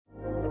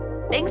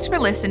Thanks for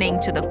listening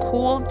to the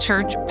Cool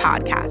Church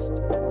Podcast.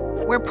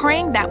 We're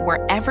praying that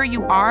wherever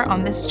you are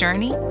on this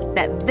journey,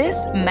 that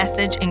this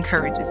message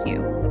encourages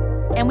you.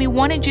 And we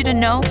wanted you to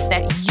know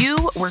that you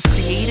were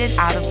created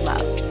out of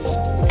love.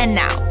 And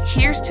now,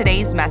 here's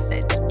today's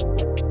message.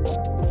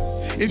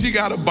 If you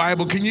got a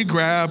Bible, can you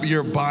grab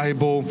your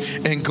Bible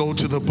and go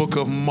to the book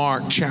of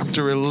Mark,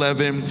 chapter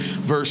 11,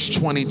 verse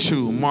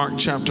 22. Mark,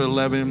 chapter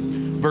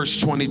 11, verse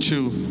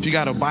 22. If you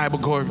got a Bible,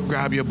 go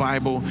grab your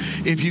Bible.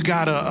 If you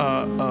got a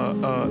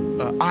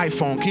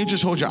iPhone, can you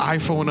just hold your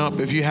iPhone up?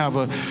 If you have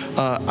a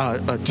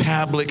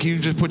tablet, can you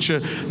just put your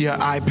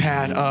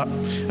iPad up?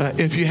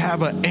 If you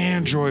have an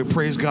Android,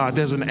 praise God,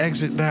 there's an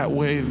exit that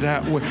way.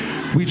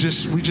 We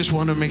just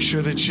want to make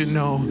sure that you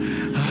know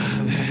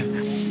that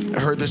I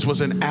heard this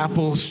was an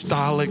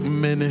apostolic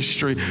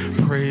ministry.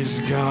 Praise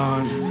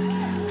God.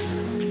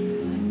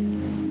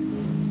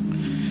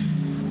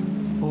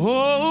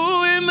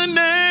 Oh, in the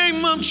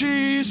name of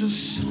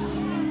Jesus.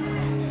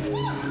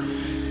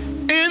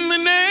 In the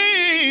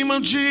name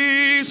of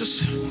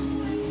Jesus.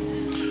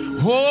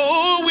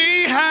 Oh,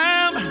 we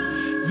have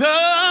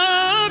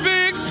the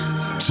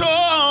victory.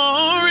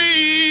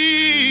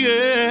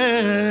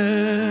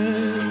 Yeah.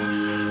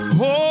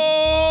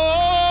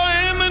 Oh,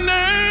 in the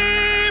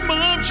name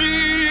of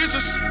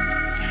Jesus.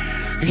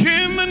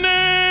 In the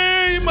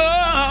name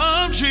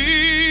of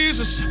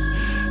Jesus.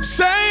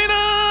 Satan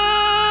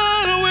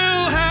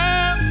will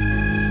have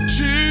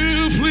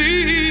to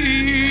flee.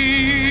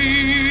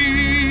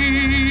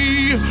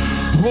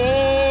 Oh,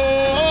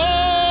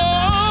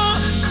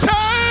 tell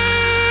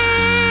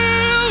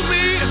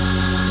me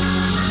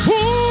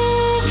who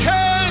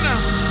can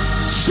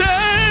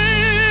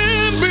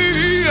stand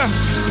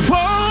before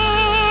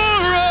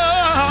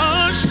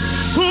us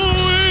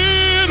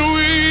when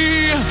we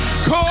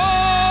call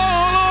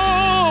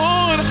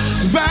on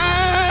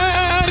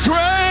that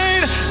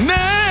great name.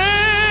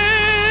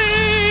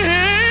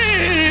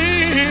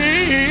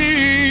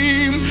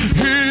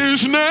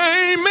 His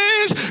name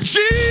is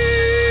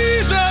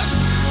Jesus.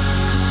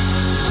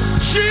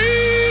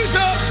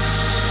 Jesus.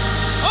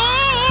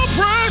 Oh,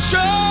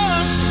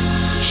 precious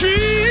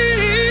Jesus.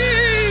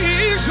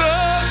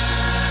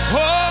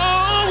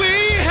 Oh, we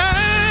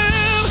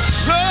have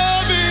the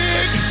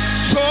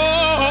victory.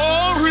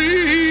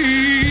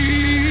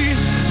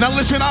 Now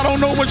listen, I don't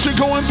know what you're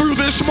going through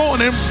this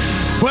morning,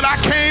 but I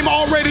came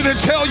already to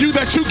tell you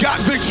that you got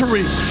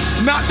victory.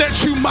 Not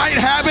that you might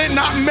have it,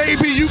 not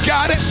maybe you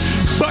got it,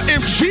 but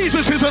if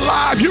Jesus is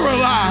alive, you're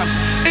alive.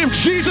 If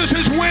Jesus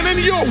is winning,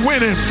 you're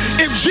winning.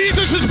 If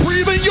Jesus is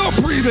breathing, you're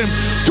breathing.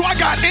 So I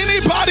got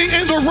anybody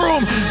in the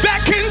room that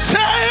can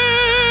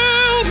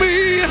tell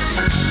me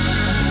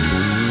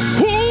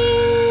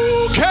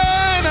who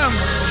can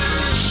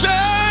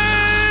stand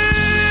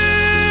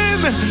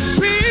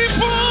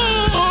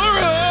before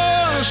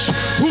us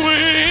when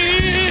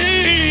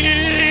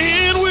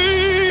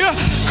we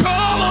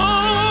call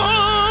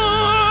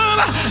on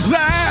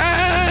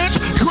that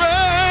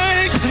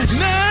great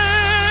name.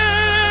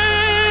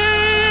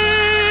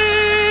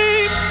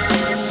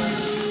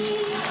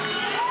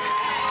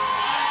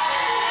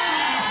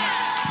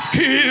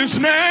 His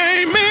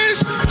name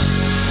is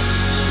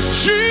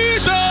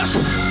Jesus,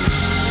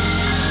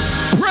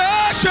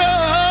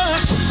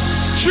 precious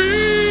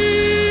Jesus.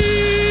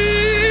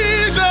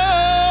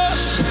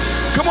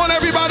 Come on,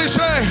 everybody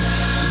say,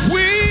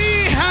 we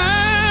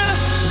have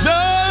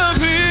the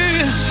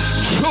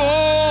victory.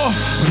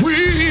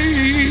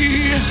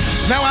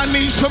 Now I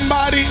need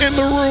somebody in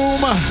the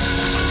room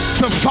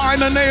to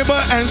find a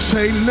neighbor and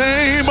say,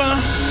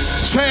 neighbor,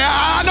 say,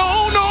 I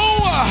don't know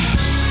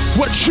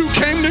what you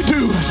came to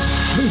do,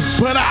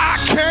 but I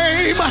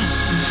came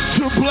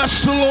to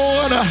bless the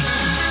Lord.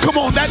 Come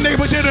on, that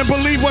neighbor didn't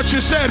believe what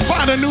you said.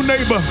 Find a new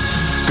neighbor.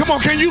 Come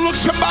on, can you look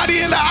somebody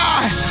in the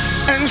eye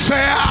and say,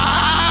 I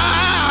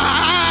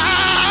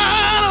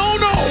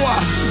don't know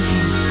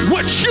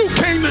what you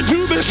came to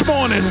do this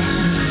morning,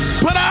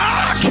 but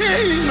I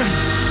came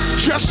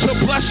just to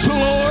bless the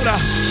Lord.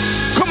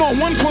 Come on,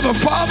 one for the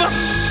Father,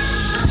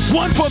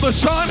 one for the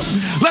Son.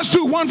 Let's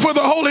do one for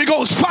the Holy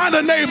Ghost. Find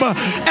a neighbor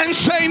and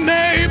say,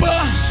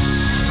 neighbor,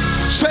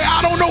 say,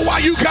 I don't know why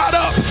you got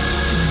up.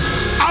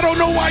 I don't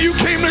know why you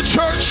came to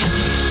church,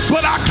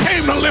 but I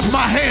came to lift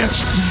my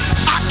hands.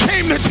 I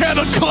came to tear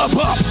the club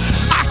up.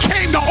 I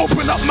came to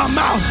open up my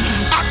mouth.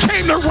 I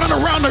came to run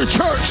around the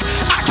church.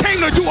 I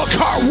came to do a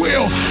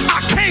cartwheel.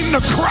 I came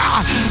to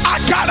cry. I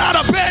got out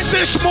of bed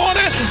this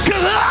morning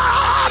because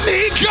I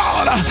need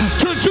God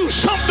to do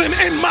something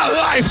in my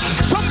life.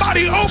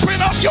 Somebody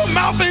open up your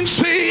mouth and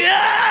say,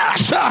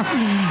 yes,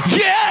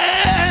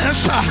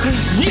 yes,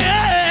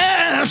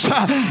 yes, yeah,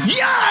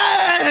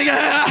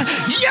 yeah,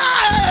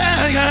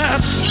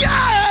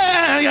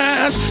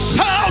 yes.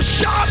 I'll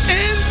shout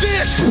in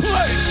this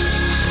place.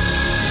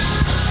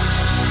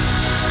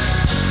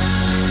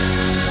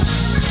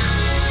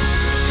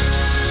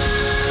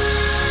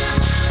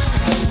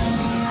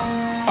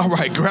 All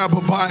right, grab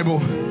a Bible.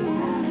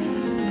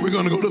 We're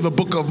going to go to the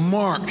book of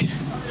Mark,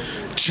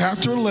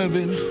 chapter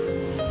 11,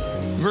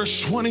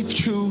 verse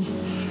 22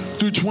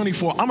 through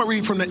 24. I'm going to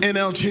read from the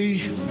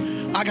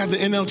NLT. I got the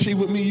NLT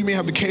with me. You may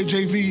have the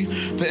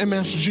KJV, the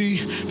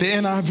MSG, the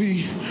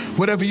NIV,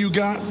 whatever you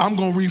got. I'm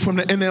going to read from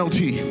the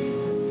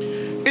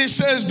NLT. It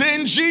says,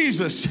 then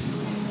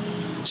Jesus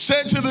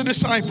said to the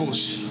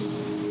disciples,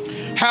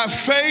 have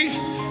faith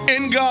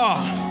in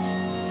God.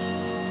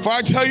 For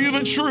I tell you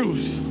the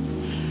truth,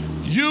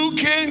 you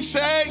can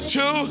say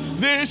to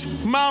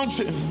this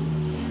mountain,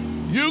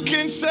 you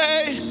can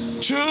say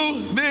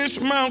to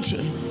this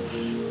mountain,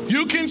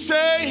 you can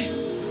say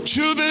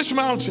to this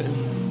mountain,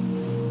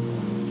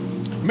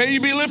 may you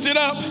be lifted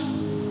up,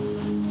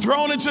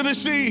 thrown into the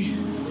sea,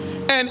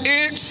 and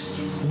it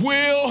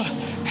will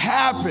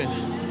happen.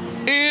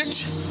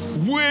 It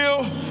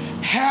will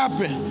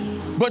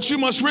happen. But you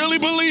must really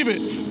believe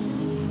it.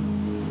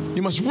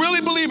 You must really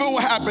believe it will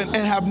happen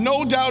and have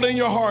no doubt in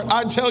your heart.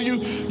 I tell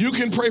you, you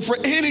can pray for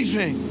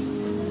anything.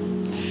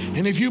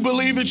 And if you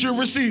believe that you've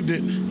received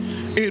it,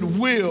 it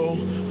will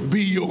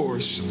be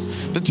yours.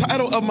 The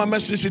title of my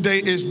message today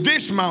is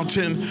This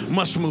Mountain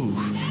Must Move.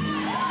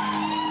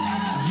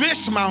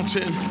 This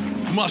mountain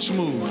must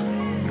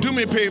move. Do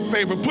me a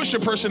favor. Push the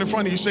person in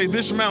front of you. Say,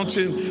 this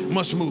mountain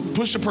must move.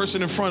 Push the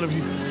person in front of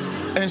you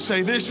and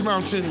say, this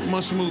mountain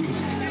must move.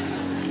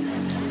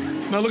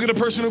 Now look at the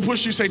person who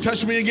pushed you. Say,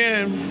 touch me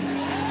again.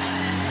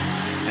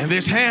 And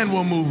this hand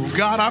will move.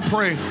 God, I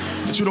pray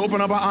that you'd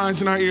open up our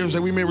eyes and our ears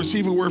that we may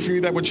receive a word from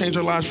you that would change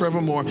our lives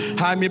forevermore.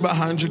 Hide me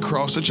behind your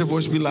cross. Let your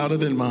voice be louder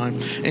than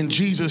mine. In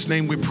Jesus'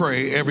 name we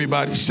pray.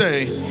 Everybody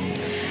say,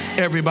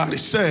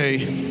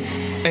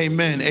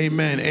 amen,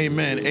 amen,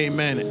 amen,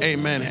 amen,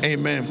 amen,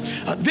 amen.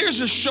 There's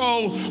a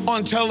show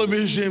on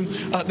television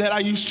that I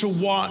used to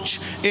watch,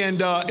 and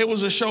it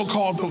was a show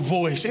called The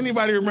Voice.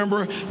 Anybody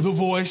remember The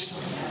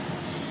Voice?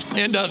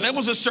 And there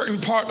was a certain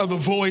part of The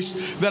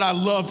Voice that I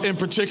loved in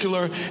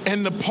particular,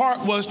 and the part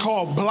was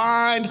called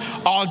blind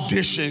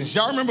auditions.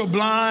 Y'all remember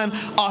blind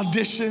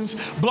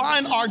auditions?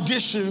 Blind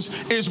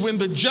auditions is when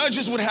the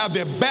judges would have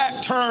their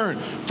back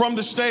turned from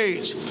the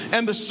stage,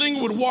 and the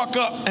singer would walk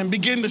up and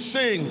begin to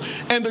sing,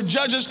 and the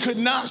judges could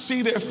not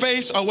see their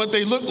face or what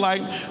they looked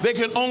like. They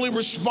could only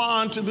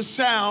respond to the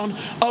sound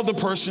of the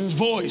person's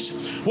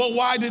voice. Well,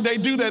 why did they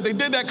do that? They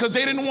did that because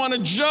they didn't want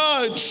to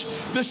judge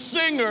the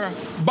singer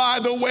by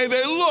the way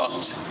they looked.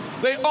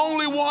 They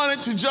only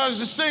wanted to judge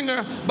the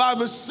singer by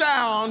the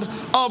sound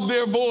of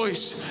their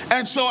voice.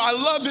 And so I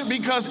loved it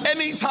because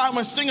anytime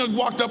a singer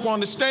walked up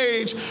on the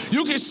stage,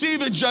 you could see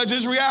the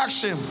judge's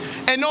reaction.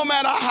 And no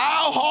matter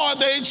how hard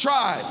they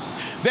tried,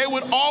 they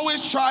would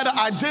always try to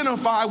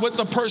identify what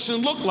the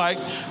person looked like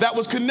that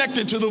was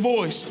connected to the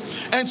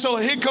voice. And so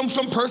here comes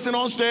some person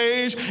on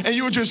stage, and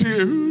you would just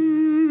hear,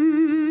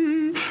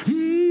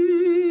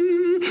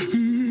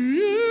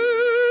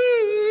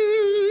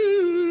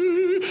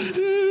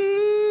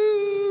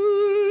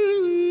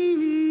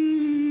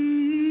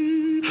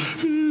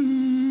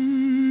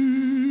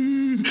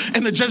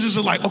 and the judges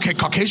are like, okay,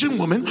 Caucasian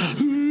woman.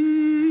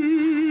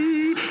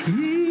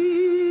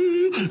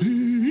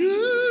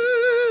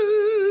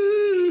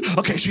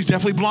 Okay, she's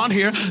definitely blonde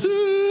hair. I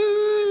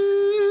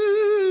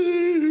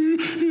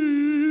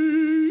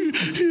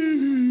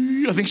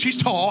think she's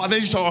tall. And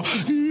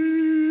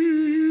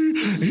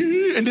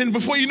then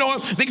before you know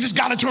it, they just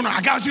gotta turn around.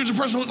 I gotta see what the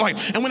person looks like.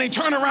 And when they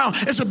turn around,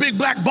 it's a big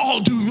black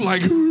bald dude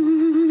like,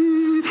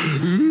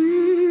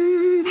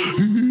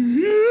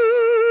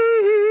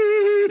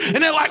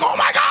 and they're like, oh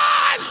my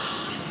God,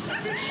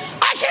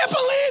 I can't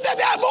believe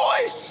that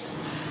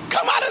voice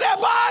come out of that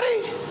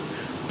body.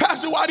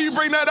 Pastor, why do you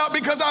bring that up?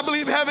 Because I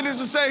believe heaven is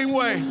the same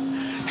way.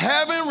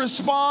 Heaven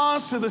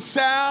responds to the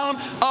sound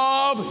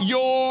of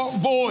your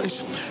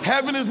voice.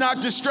 Heaven is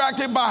not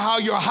distracted by how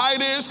your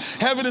height is.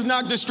 Heaven is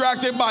not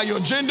distracted by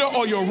your gender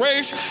or your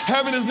race.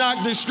 Heaven is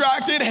not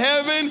distracted.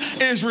 Heaven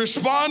is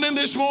responding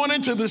this morning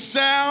to the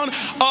sound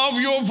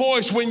of your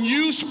voice. When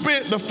you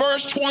spent the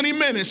first 20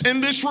 minutes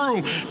in this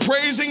room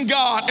praising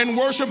God and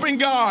worshiping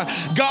God,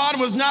 God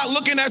was not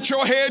looking at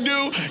your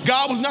hairdo.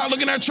 God was not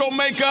looking at your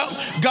makeup.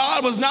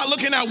 God was not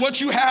looking at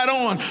what you had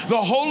on. The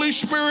Holy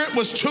Spirit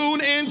was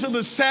tuned into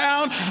the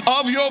sound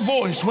of your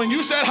voice. When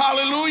you said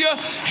hallelujah,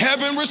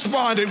 heaven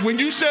responded. When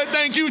you said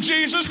thank you,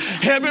 Jesus,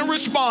 heaven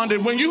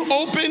responded. When you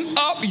opened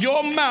up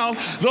your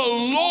mouth, the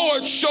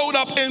Lord showed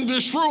up in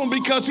this room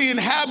because he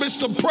inhabits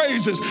the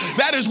praises.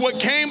 That is what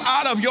came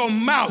out of your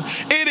mouth.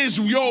 It is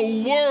your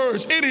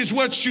words. It is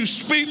what you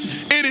speak.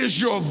 It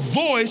is your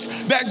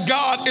voice that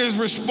God is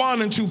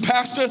responding to.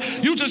 Pastor,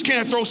 you just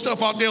can't throw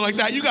stuff out there like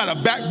that. You got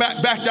to back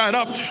that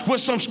up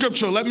with some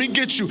scripture. Let me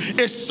get you.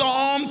 It's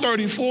Psalm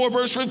 34,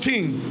 verse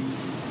 15.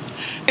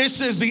 It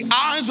says, the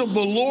eyes of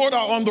the Lord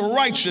are on the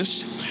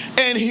righteous,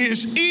 and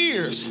his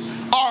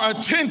ears are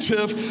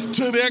attentive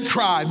to their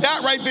cry.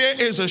 That right there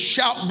is a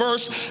shout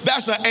verse.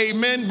 That's an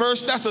amen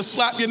verse. That's a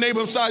slap your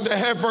neighbor upside the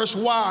head verse.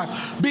 Why?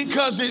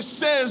 Because it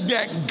says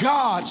that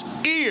God's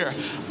ear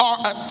are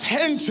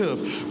attentive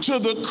to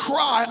the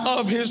cry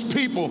of his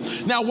people.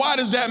 Now, why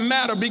does that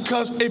matter?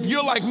 Because if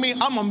you're like me,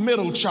 I'm a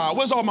middle child.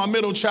 Where's all my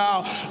middle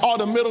child? All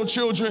the middle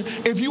children.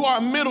 If you are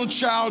a middle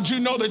child, you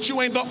know that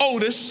you ain't the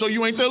oldest, so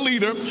you ain't the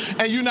leader,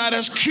 and you're not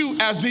as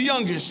cute as the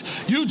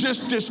youngest. You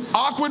just this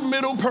awkward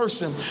middle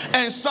person.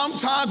 And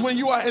sometimes when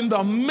you are in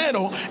the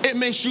middle, it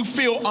makes you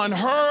feel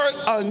unheard,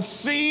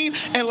 unseen,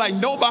 and like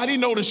nobody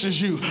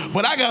notices you.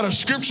 But I got a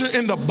scripture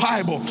in the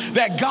Bible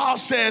that God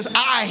says,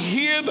 I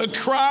hear the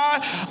cry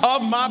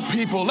of my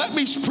people. Let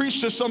me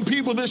preach to some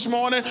people this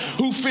morning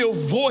who feel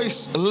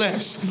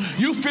voiceless.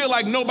 You feel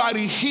like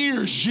nobody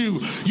hears you.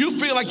 You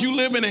feel like you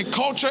live in a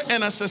culture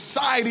and a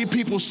society,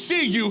 people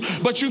see you,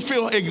 but you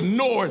feel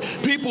ignored.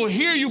 People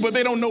hear you, but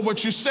they don't know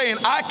what you're saying.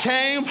 I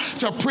came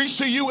to preach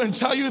to you and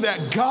tell you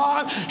that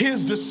God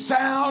hears the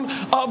sound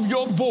of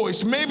your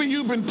voice. Maybe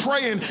you've been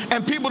praying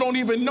and people don't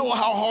even know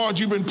how hard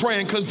you've been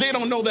praying because they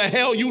don't know the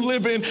hell you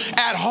live in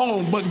at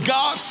home. But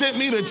God sent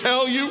me to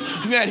tell you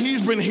that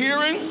he's been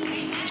hearing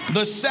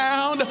the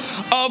sound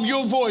of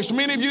your voice.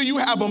 Many of you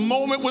have a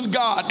moment with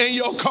God in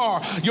your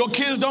car. Your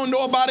kids don't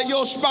know about it.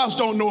 Your spouse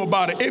don't know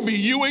about it. It be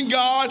you and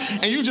God,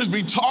 and you just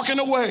be talking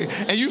away.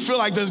 And you feel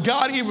like, does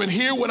God even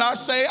hear what I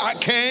say? I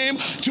came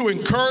to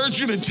encourage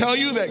you, to tell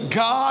you that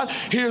God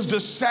hears the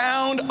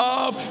sound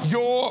of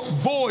your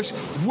voice.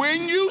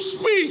 When you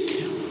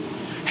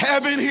speak,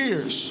 heaven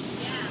hears.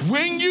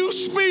 When you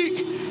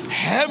speak,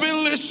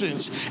 heaven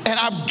listens. And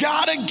I've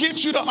got to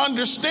get you to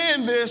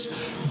understand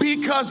this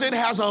because it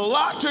has a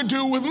lot to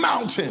do with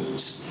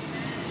mountains.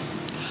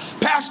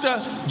 Pastor,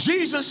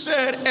 Jesus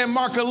said in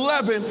Mark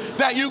 11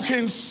 that you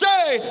can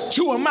say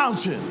to a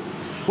mountain.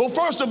 Well,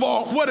 first of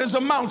all, what is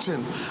a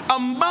mountain? A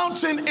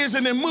mountain is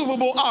an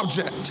immovable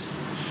object.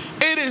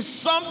 It is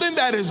something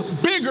that is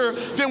bigger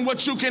than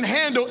what you can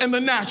handle in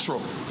the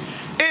natural.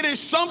 It is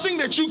something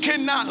that you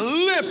cannot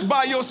lift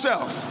by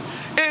yourself.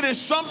 It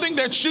is something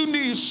that you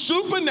need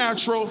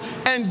supernatural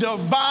and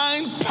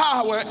divine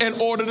power in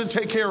order to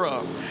take care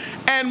of.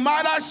 And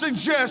might I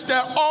suggest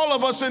that all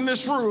of us in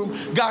this room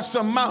got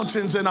some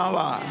mountains in our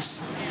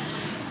lives.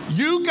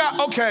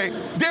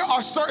 There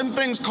are certain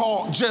things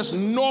called just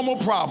normal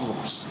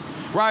problems,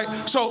 right?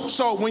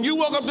 So when you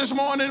woke up this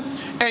morning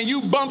and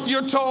you bumped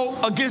your toe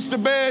against the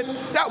bed,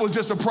 that was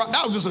just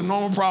a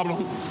normal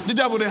problem. The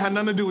devil didn't have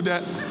nothing to do with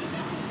that.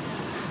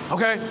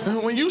 Okay,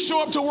 when you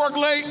show up to work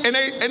late and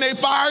they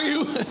fire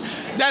you,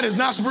 that is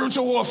not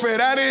spiritual warfare.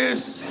 That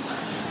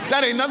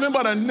ain't nothing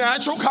but a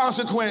natural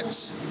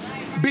consequence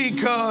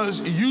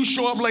because you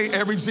show up late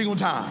every single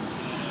time.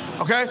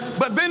 Okay,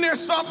 but then there's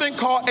something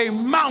called a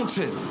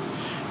mountain.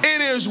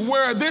 It is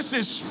where this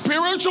is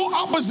spiritual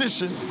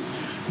opposition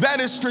that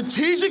is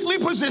strategically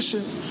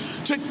positioned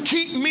to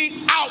keep me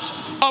out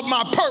of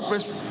my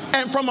purpose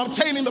and from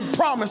obtaining the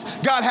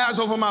promise God has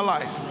over my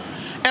life.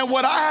 And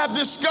what I have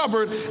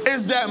discovered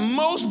is that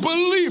most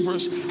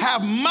believers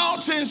have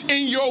mountains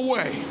in your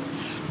way.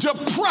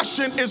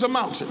 Depression is a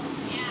mountain.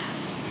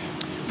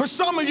 For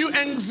some of you,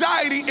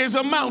 anxiety is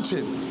a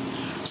mountain.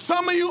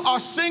 Some of you are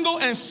single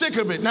and sick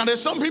of it. Now,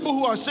 there's some people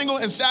who are single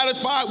and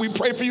satisfied. We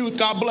pray for you.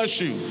 God bless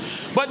you.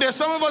 But there's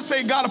some of us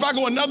say, God, if I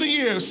go another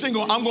year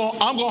single, I'm going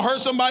to hurt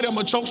somebody. I'm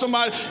going to choke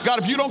somebody. God,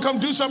 if you don't come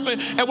do something.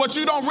 And what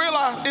you don't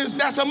realize is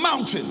that's a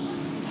mountain.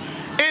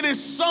 It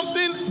is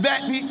something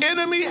that the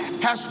enemy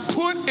has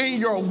put in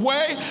your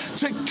way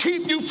to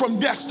keep you from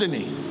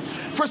destiny.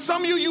 For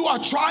some of you, you are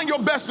trying your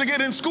best to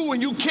get in school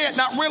and you can't,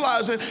 not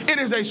realize it. It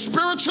is a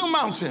spiritual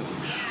mountain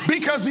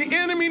because the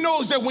enemy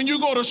knows that when you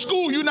go to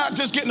school, you're not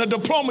just getting a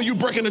diploma, you're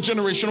breaking a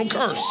generational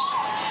curse.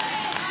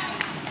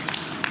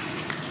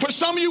 For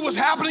some of you, what's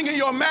happening in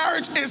your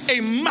marriage is a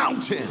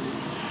mountain.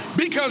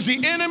 Because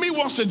the enemy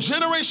wants a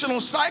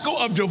generational cycle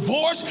of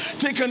divorce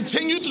to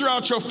continue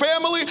throughout your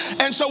family.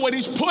 And so what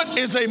he's put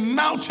is a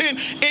mountain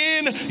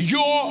in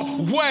your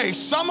way.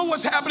 Some of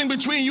what's happening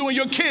between you and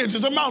your kids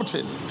is a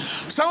mountain.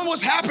 Some of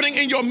what's happening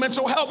in your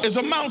mental health is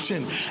a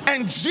mountain.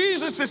 And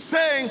Jesus is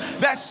saying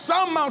that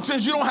some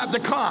mountains you don't have to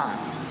climb.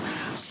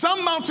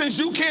 Some mountains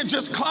you can't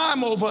just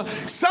climb over.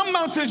 Some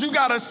mountains you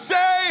gotta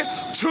say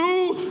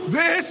to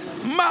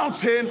this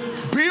mountain,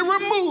 be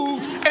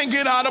removed and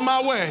get out of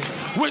my way.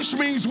 Which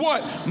means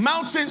what?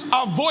 Mountains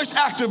are voice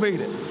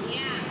activated.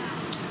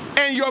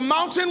 And your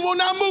mountain will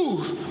not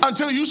move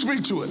until you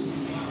speak to it.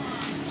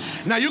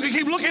 Now you can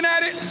keep looking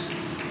at it.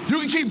 You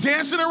can keep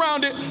dancing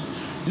around it.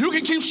 You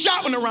can keep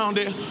shouting around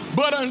it.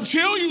 But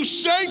until you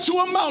say to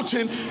a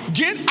mountain,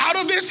 get out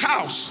of this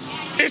house,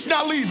 it's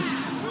not leaving.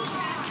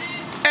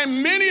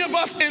 And many of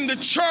us in the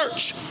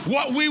church,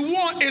 what we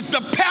want is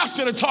the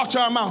pastor to talk to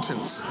our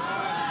mountains.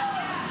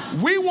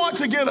 We want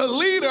to get a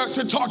leader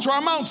to talk to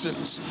our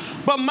mountains.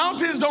 But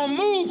mountains don't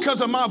move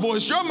because of my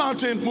voice. Your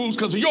mountain moves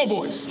because of your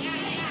voice.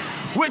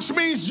 Which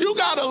means you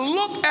got to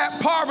look at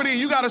poverty and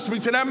you got to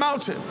speak to that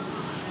mountain.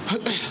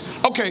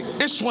 Okay,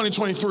 it's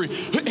 2023.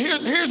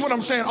 Here's what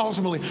I'm saying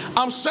ultimately.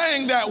 I'm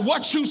saying that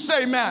what you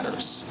say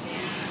matters.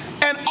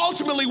 And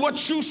ultimately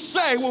what you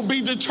say will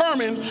be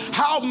determined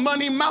how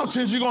many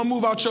mountains you're going to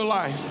move out your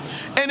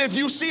life. And if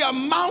you see a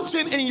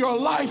mountain in your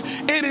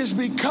life, it is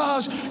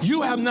because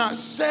you have not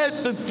said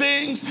the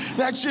things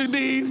that you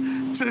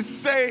need to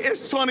say.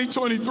 It's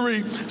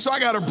 2023. So I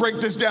got to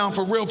break this down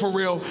for real, for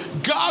real.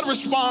 God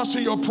responds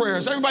to your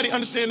prayers. Everybody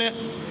understand that?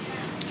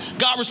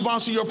 God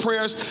responds to your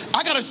prayers.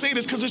 I got to say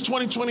this because it's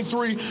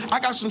 2023. I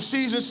got some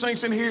seasoned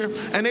saints in here,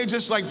 and they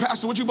just like,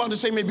 Pastor, what you about to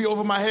say may be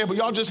over my head, but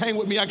y'all just hang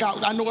with me. I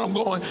know where I'm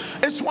going.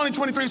 It's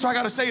 2023, so I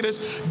got to say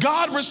this.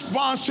 God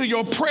responds to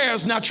your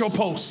prayers, not your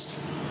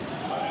posts.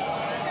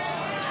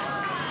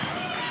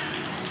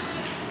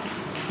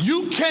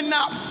 You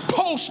cannot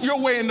post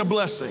your way into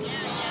blessing.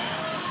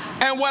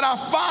 And what I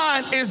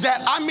find is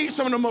that I meet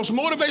some of the most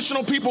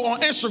motivational people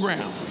on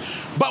Instagram.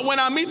 But when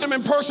I meet them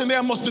in person,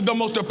 they're the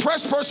most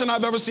depressed person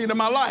I've ever seen in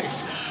my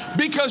life.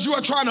 Because you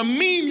are trying to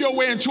meme your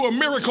way into a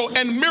miracle,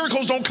 and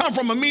miracles don't come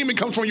from a meme, it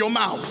comes from your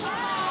mouth.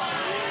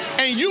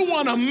 And you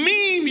want to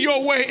meme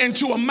your way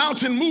into a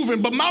mountain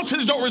moving, but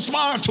mountains don't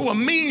respond to a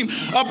meme.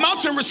 A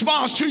mountain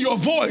responds to your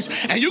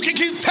voice. And you can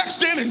keep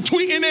texting and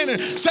tweeting it and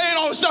saying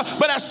all this stuff,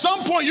 but at some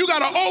point you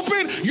got to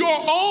open your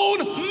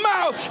own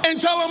mouth and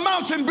tell a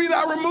mountain, be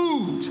thou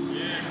removed.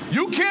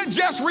 You can't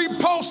just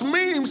repost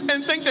memes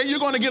and think that you're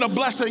going to get a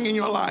blessing in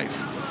your life.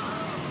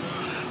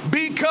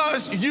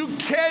 Because you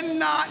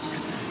cannot.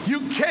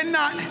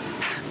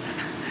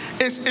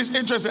 It's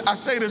interesting. I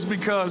say this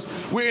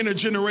because we're in a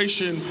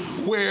generation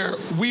where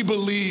we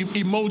believe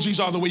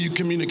emojis are the way you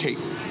communicate.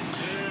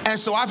 And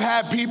so I've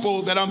had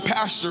people that I'm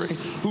pastoring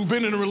who've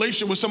been in a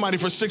relationship with somebody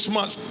for 6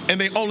 months and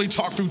they only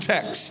talk through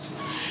text.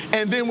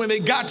 And then when they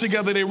got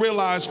together, they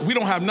realized we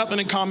don't have nothing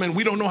in common.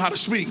 We don't know how to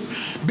speak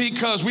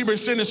because we've been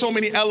sending so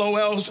many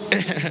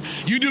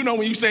LOLs. You do know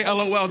when you say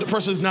LOL, the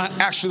person's not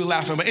actually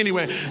laughing. But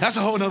anyway, that's a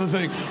whole other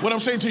thing. What I'm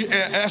saying to you,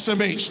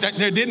 SMH, that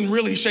they didn't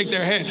really shake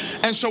their head.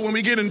 And so when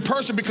we get in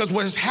person, because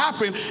what has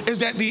happened is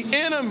that the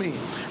enemy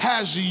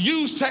has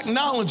used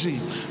technology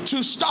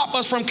to stop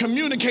us from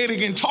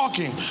communicating and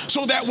talking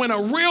so that when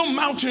a real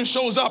mountain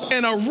shows up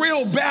in a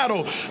real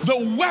battle,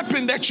 the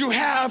weapon that you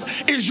have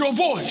is your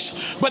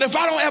voice. But if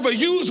I don't ever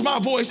use my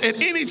voice at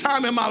any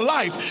time in my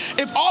life,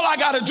 if all I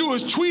got to do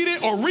is tweet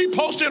it or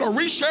repost it or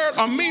reshare it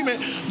or meme it,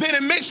 then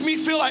it makes me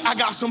feel like I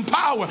got some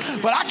power.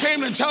 But I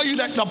came to tell you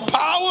that the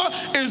power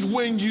is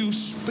when you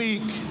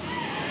speak.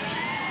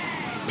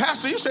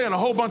 Pastor, you're saying a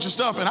whole bunch of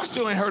stuff and I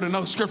still ain't heard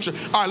another scripture.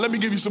 All right, let me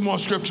give you some more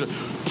scripture.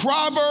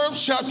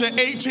 Proverbs chapter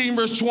 18,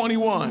 verse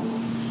 21.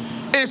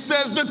 It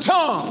says the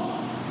tongue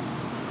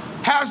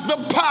has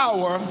the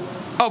power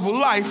of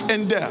life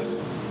and death,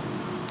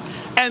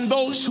 and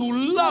those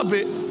who love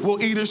it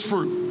will eat its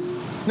fruit.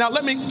 Now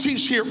let me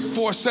teach here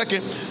for a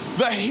second.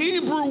 The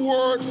Hebrew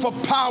word for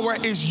power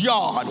is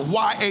yod,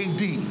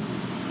 Y-A-D.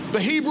 The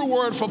Hebrew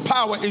word for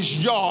power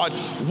is yod,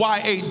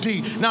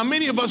 Y-A-D. Now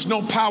many of us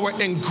know power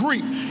in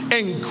Greek.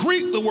 In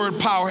Greek, the word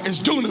power is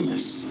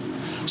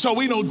dunamis. So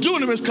we know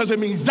dunamis because it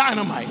means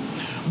dynamite.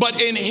 But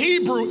in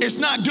Hebrew, it's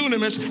not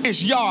dunamis,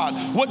 it's yod.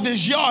 What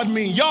does yod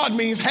mean? Yod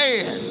means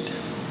hand.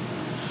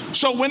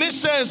 So when it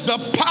says the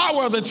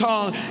power of the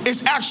tongue,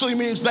 it actually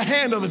means the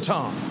hand of the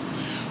tongue,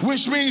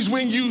 which means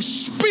when you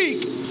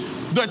speak,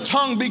 the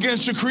tongue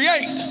begins to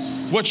create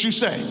what you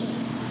say.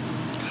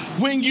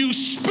 When you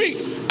speak,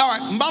 all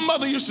right, my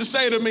mother used to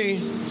say to me,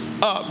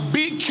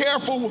 be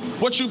careful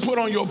what you put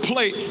on your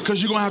plate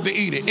because you're going to have to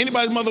eat it.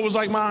 Anybody's mother was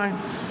like mine,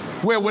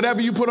 where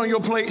whatever you put on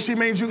your plate, she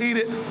made you eat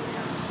it?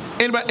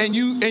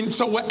 Anybody, and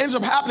so what ends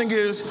up happening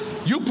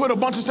is you put a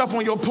bunch of stuff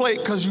on your plate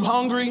because you're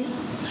hungry.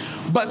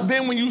 But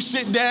then when you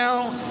sit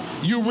down,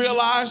 you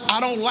realize I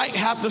don't like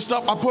half the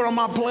stuff I put on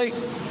my plate.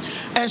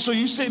 And so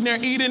you sitting there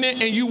eating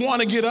it and you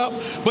want to get up,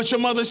 but your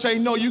mother say,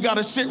 no, you got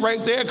to sit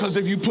right there because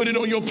if you put it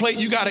on your plate,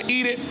 you got to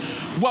eat it.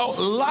 Well,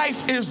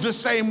 life is the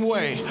same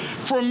way.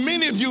 For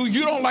many of you,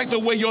 you don't like the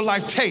way your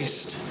life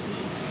tastes.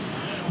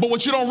 But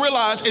what you don't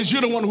realize is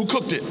you're the one who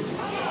cooked it.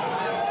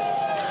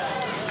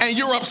 And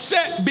you're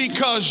upset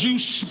because you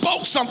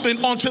spoke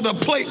something onto the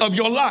plate of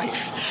your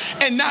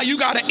life. And now you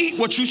got to eat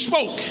what you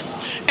spoke.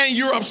 And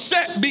you're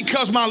upset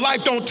because my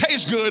life don't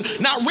taste good,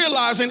 not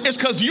realizing it's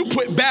because you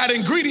put bad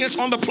ingredients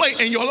on the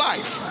plate in your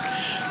life.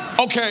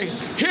 Okay,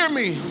 hear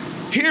me.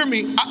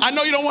 I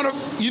know you don't want to,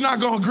 you're not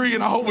going to agree,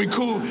 and I hope we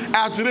cool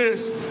after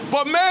this.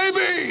 But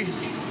maybe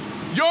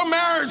your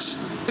marriage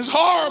is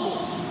horrible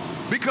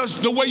because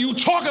the way you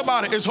talk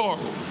about it is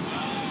horrible.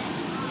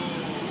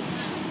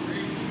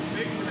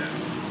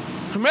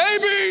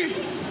 Maybe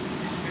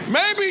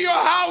your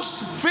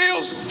house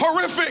feels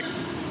horrific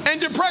and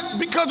depressed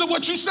because of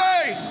what you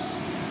say.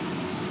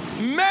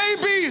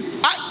 Maybe,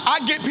 I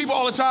get people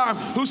all the time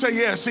who say,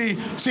 yeah,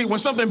 see, when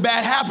something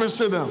bad happens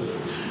to them,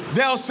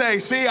 they'll say,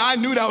 see, I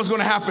knew that was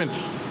going to happen.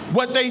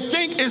 What they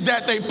think is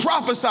that they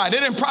prophesied. They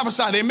didn't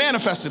prophesy, they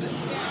manifested it.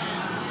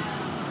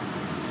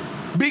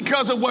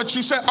 because of what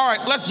you said. All right,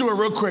 let's do it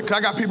real quick.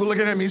 I got people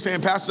looking at me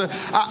saying, Pastor,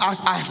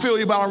 I feel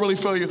you, but I don't really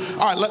feel you.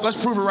 All right,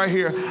 let's prove it right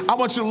here. I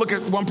want you to look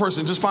at one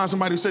person. Just find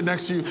somebody who's sitting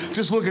next to you.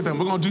 Just look at them.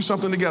 We're going to do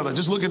something together.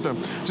 Just look at them.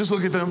 Just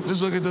look at them.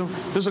 Just look at them.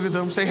 Just look at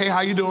them. Say, hey,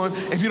 how you doing?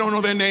 If you don't know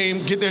their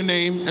name, get their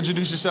name.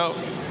 Introduce yourself.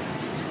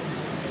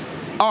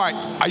 All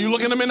right, are you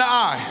looking them in the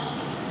eye?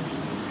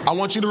 I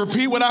want you to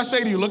repeat what I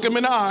say to you. Look them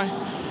in the eye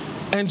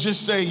and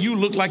just say, you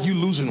look like you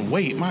losing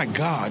weight. My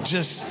God,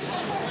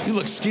 you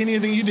look skinnier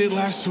than you did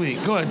last week.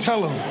 Go ahead,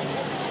 tell them.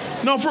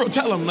 No, for real,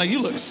 tell them, like, you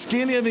look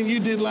skinnier than you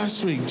did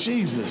last week.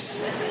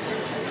 Jesus,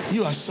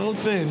 you are so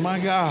thin. My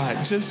God,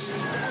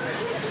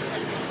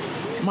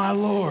 my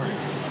Lord.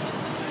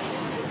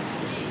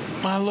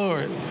 My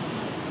Lord.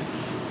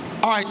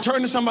 All right,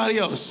 turn to somebody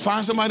else.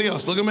 Find somebody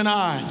else. Look them in the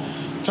eye.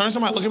 Turn to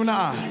somebody, look him in the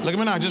eye. Look him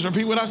in the eye. Just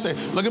repeat what I say.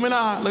 Look him in the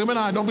eye. Look him in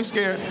the eye. Don't be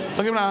scared.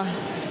 Look him in the eye.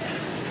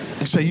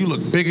 And say, you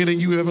look bigger than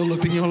you ever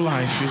looked in your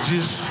life. You're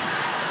just,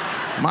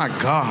 my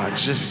God,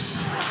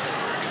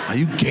 are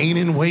you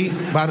gaining weight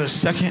by the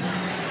second?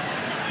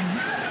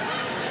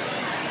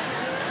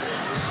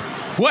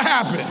 What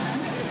happened?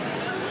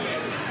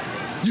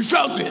 You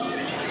felt it.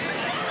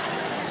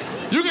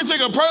 You can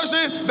take a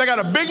person that got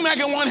a Big Mac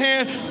in one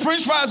hand,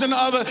 French fries in the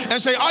other,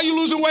 and say, are you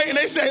losing weight? And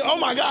they say, oh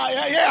my God,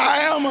 yeah, I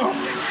am.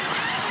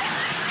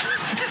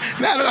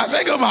 Now that I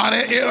think about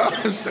it,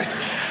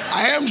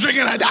 I am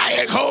drinking a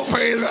Diet Coke,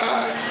 praise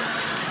God.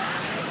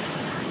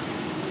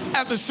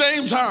 At the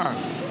same time,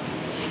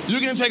 you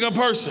can take a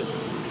person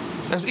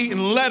that's eating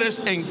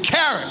lettuce and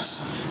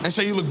carrots and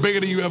say you look bigger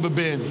than you ever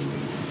been.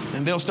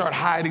 And they'll start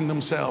hiding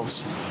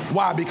themselves.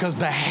 Why? Because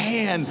the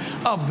hand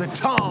of the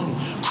tongue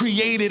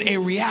created a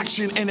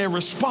reaction and a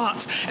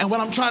response. And what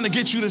I'm trying to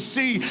get you to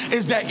see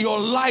is that your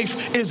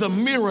life is a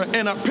mirror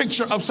and a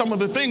picture of some of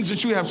the things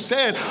that you have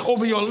said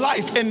over your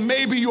life. And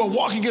maybe you are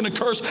walking in a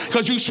curse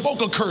because you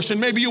spoke a curse.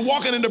 And maybe you're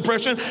walking in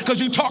depression because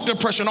you talk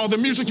depression. Or the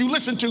music you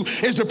listen to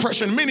is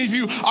depression. Many of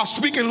you are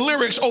speaking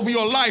lyrics over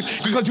your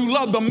life because you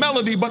love the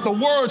melody, but the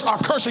words are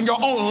cursing your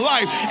own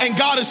life. And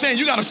God is saying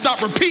you got to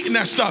stop repeating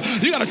that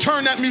stuff. You got to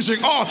turn that music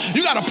off.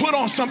 You got to put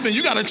on something.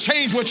 You got to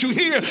change what you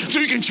hear so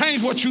you can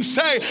change what you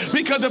say.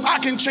 Because if I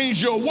can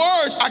change your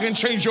words, I can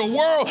change your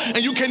world. And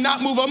you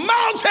cannot move a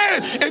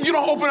mountain if you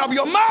don't open up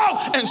your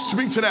mouth and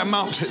speak to that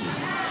mountain.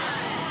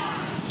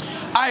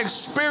 I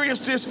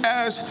experienced this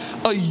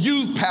as a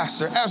youth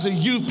pastor.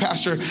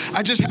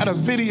 I just had a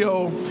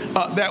video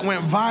that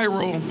went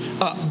viral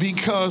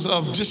because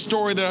of this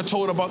story that I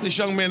told about this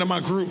young man in my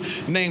group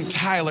named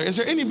Tyler. Is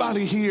there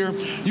anybody here,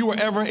 you were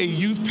ever a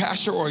youth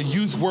pastor or a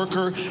youth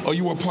worker, or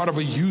you were part of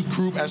a youth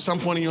group at some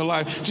point in your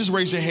life? Just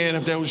raise your hand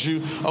if that was you.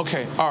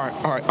 Okay, all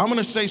right. I'm going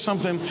to say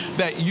something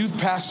that youth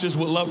pastors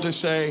would love to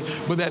say,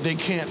 but that they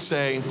can't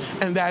say,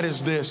 and that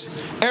is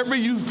this. Every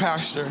youth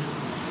pastor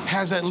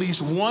has at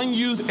least one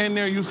youth in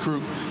their youth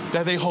group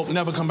that they hope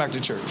never come back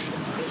to church.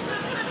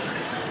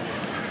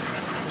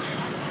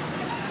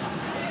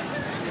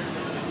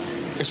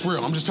 It's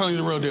real. I'm just telling you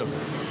the real deal.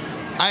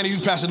 I ain't a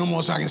youth pastor no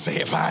more, so I can say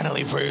it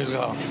finally. Praise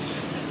God.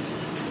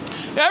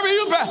 Every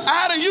youth pastor,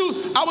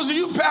 I was a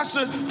youth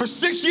pastor for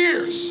 6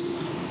 years.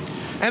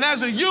 And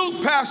as a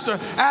youth pastor,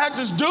 I had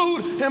this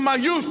dude in my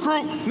youth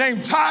group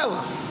named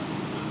Tyler.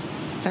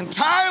 And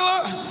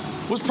Tyler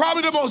was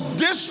probably the most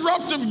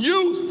disruptive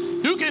youth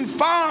you can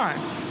find.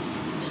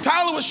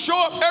 Tyler would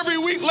show up every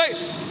week late.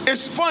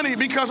 It's funny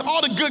because all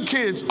the good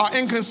kids are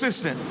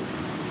inconsistent.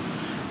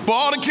 But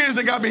all the kids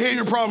that got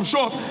behavior problems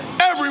show up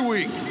every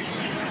week.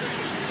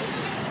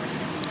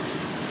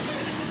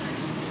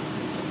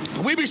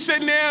 We be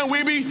sitting there and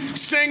we be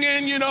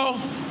singing,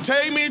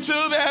 take me to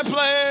that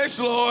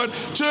place, Lord,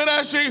 to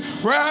that sea,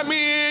 wrap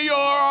me in your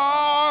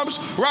arms,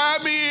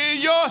 wrap me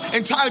in your,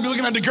 and Tyler be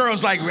looking at the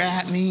girls like,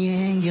 wrap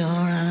me in your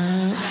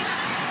arms,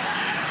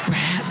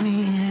 wrap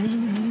me in.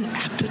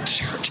 After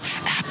church.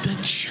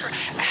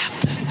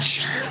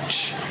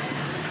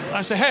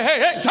 I say,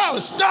 hey,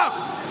 Tyler, stop.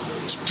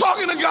 I'm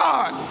talking to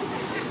God.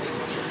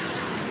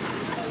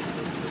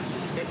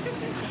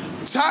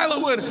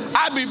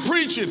 I'd be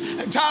preaching,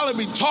 and Tyler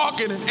be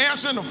talking and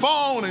answering the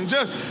phone and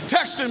just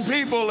texting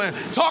people and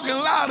talking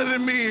louder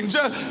than me, and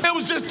it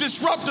was just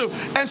disruptive.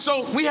 And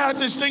so we had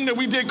this thing that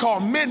we did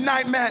called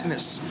Midnight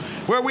Madness,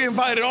 where we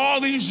invited all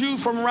these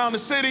youth from around the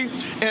city,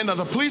 and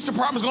the police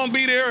department was going to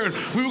be there, and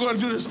we were going to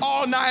do this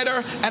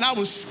all-nighter, and I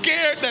was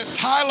scared that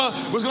Tyler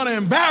was going to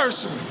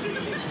embarrass me.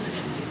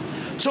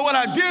 So what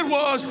I did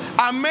was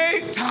I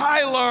made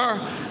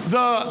Tyler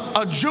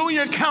a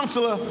junior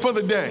counselor for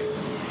the day.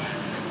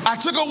 I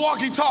took a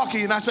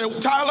walkie-talkie and I said,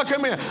 Tyler,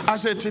 come here. I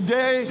said,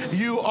 today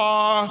you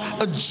are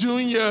a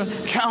junior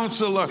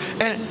counselor.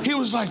 And he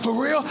was like, for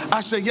real?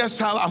 I said, yes,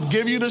 Tyler, I'm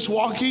giving you this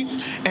walkie.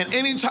 And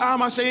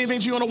anytime I say anything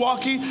to you on the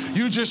walkie,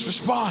 you just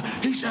respond.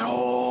 He said,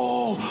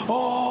 oh,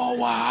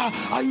 wow.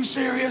 Are you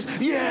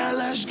serious? Yeah,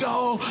 let's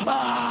go.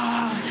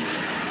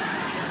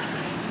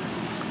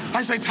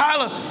 I say,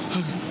 Tyler,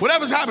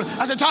 whatever's happening.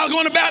 I said, Tyler, go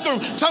in the bathroom.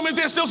 Tell me if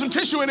there's still some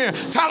tissue in there.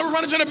 Tyler would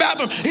run into the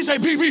bathroom. He said,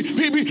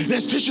 BB,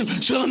 there's tissue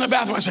still in the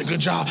bathroom. I said, good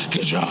job,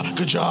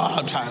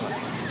 Tyler.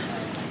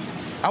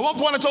 At one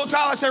point I told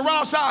Tyler, I said, run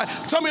outside.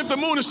 Tell me if the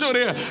moon is still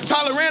there.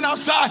 Tyler ran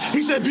outside.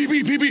 He said,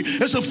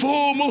 BB, it's a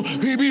full moon.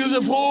 BB, it's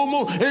a full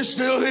moon. It's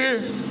still here.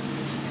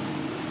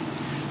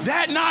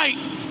 That night,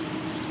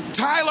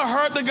 Tyler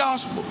heard the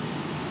gospel,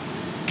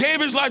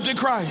 gave his life to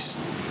Christ,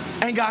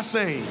 and got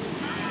saved.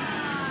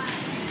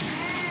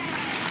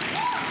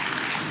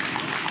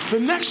 The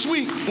next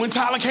week, when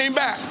Tyler came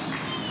back,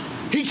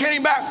 he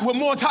came back with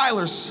more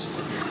Tylers.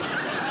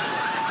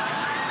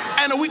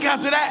 And a week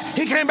after that,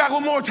 he came back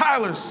with more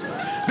Tylers.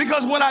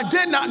 Because what I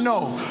did not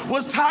know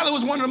was Tyler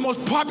was one of the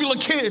most popular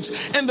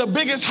kids in the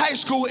biggest high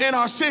school in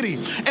our city.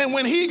 And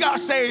when he got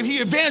saved, he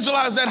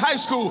evangelized that high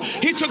school.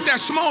 He took that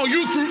small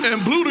youth group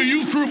and blew the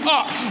youth group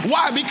up.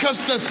 Why?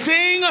 Because the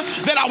thing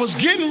that I was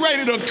getting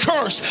ready to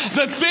curse,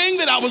 the thing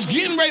that I was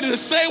getting ready to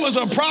say was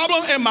a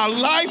problem in my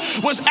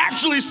life was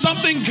actually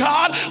something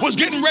God was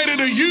getting ready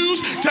to use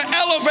to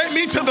elevate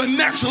me to the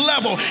next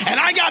level. And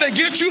I got to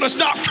get you to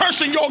stop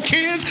cursing your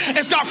kids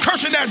and stop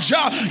cursing that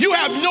job. You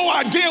have no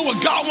idea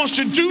what God wants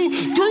to do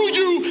through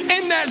you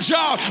in that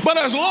job. But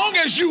as long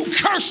as you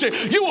curse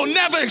it, you will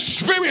never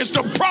experience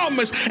the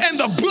promise and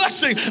the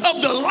blessing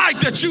of the life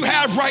that you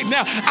have right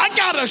now. I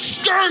gotta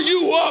stir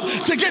you up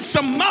to get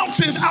some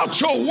mountains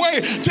out your way,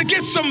 to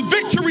get some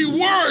victory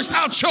words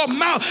out your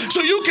mouth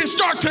so you can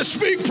start to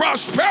speak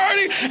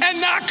prosperity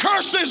and not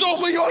curses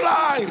over your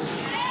life.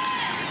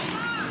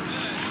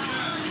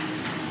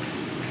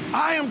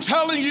 I am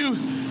telling you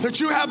that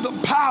you have the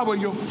power.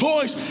 Your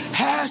voice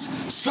has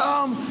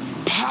some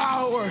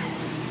power.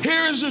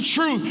 Here is the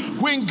truth.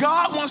 When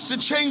God wants to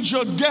change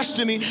your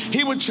destiny,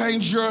 he would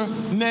change your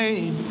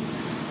name.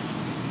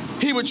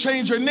 He would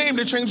change your name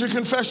to change your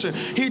confession.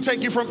 He'd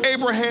take you from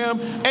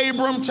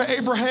Abram to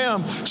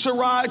Abraham,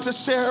 Sarai to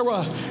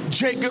Sarah,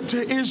 Jacob to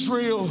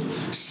Israel,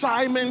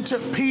 Simon to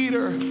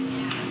Peter.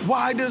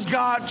 Why does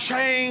God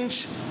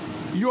change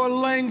your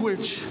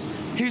language?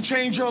 He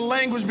changed your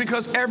language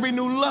because every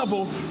new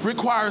level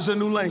requires a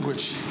new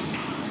language.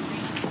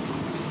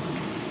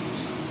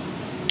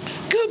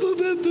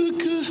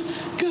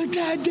 Go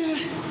da da,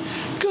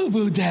 go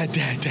boo da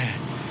da da,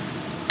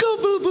 go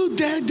boo boo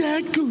da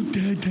da, go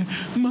da da,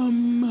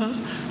 mama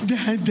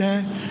da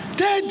da,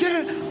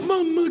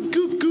 mama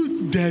goo goo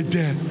da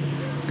da,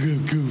 goo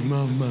goo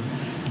mama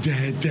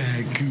da da,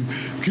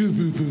 goo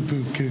boo boo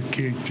boo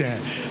goo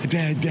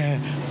da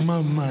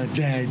mama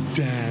da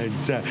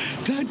da.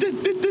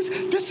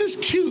 This is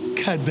cute,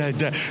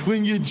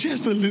 when you're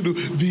just a little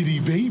bitty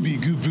baby,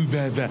 goo boo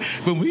ba ba.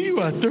 But when you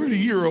are a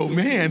 30-year-old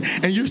man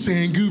and you're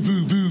saying goo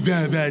boo boo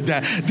ba ba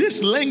da,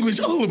 this language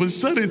all of a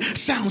sudden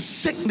sounds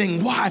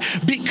sickening. Why?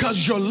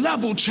 Because your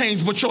level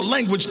changed, but your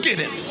language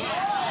didn't.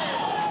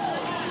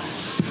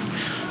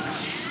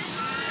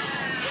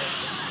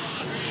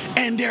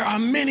 And there are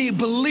many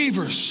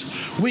believers,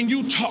 when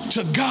you talk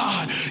to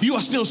God, you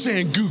are still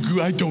saying, goo goo,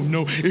 I don't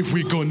know if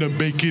we're going to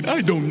make it.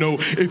 I don't know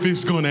if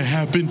it's going to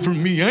happen for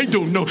me. I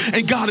don't know.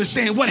 And God is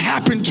saying, what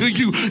happened to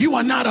you? You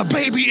are not a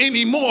baby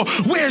anymore.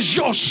 Where's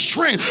your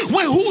strength?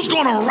 Who's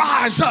going to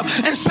rise up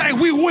and say,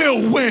 we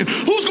will win?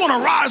 Who's going to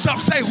rise up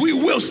and say, we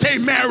will stay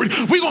married?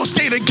 We're going to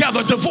stay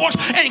together. Divorce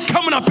ain't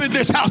coming up in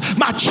this house.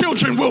 My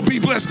children will be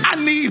blessed. I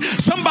need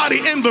somebody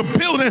in the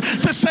building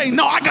to say,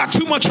 no, I got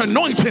too much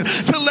anointing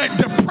to let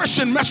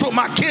depression mess with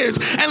my kids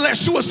and let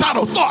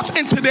suicidal thoughts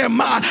into their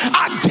mind.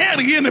 I dare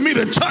the enemy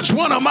to touch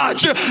one of my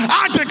children.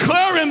 I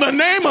declare in the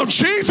name of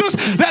Jesus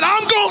that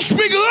I'm going to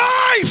speak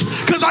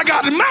life because I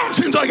got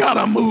mountains I got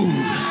to move.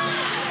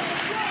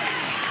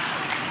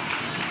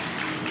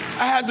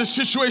 I had this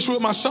situation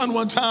with my son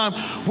one time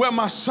where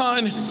my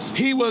son,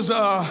 he was,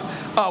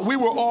 we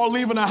were all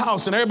leaving the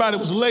house and everybody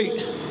was late.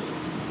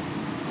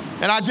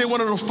 And I did one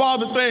of those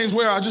father things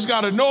where I just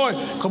got annoyed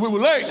because we were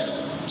late.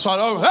 So I,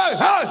 hey,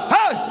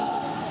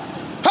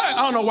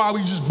 I don't know why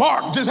we just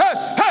bark. Just, hey,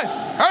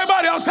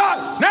 everybody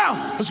outside now,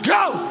 let's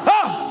go.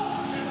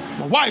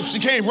 My wife, she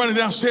came running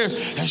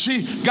downstairs and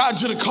she got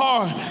into the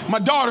car. My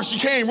daughter, she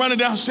came running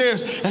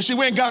downstairs and she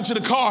went and got into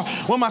the car.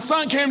 When my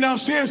son came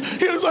downstairs,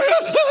 he was like,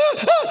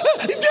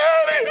 Daddy.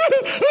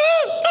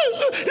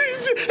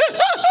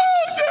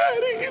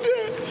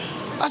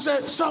 I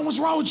said, son, what's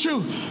wrong with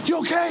you? You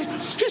okay?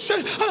 He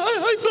said,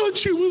 I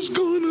thought you was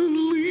going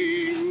to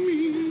leave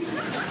me.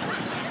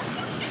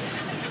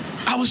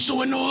 I was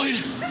so annoyed.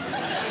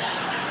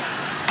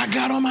 I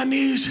got on my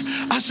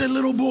knees. I said,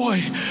 little boy,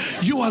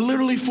 you are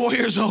literally 4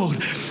 years old.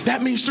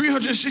 That means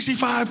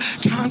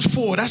 365 times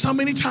 4. That's how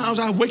many times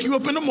I wake you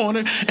up in the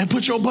morning and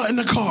put your butt in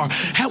the car.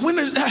 When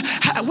is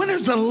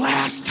the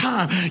last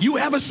time you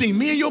ever seen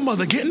me and your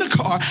mother get in the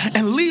car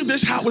and leave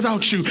this house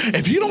without you?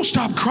 If you don't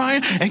stop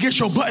crying and get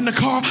your butt in the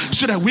car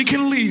so that we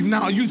can leave.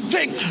 Now, you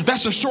think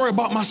that's a story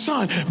about my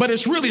son, but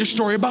it's really a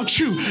story about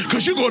you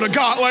because you go to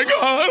God like,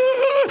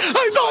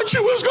 I thought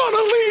you was going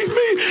to leave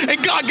me.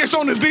 And God gets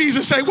on his knees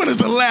and say, when is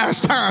the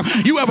last time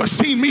you ever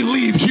seen me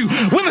leave you?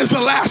 When is is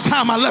the last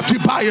time I left you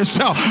by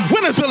yourself?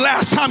 When is the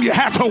last time you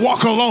had to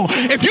walk alone?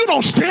 If you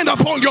don't stand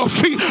up on your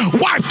feet,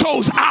 wipe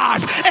those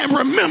eyes and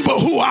remember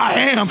who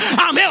I am.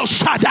 I'm El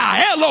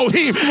Shaddai,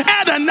 Elohim,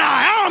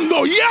 Adonai. I'm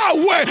the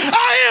Yahweh.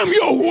 I am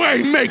your way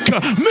maker,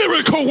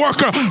 miracle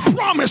worker,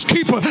 promise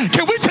keeper.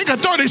 Can we take a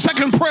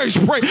 30-second praise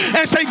break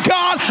and say,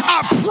 God,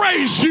 I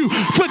praise you.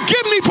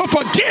 Forgive me for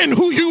forgetting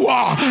who you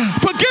are.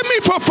 Forgive me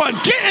for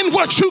forgetting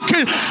what you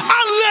can.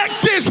 I let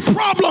this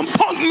problem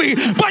punk me,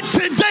 but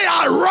today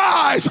I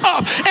rise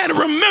up and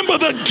remember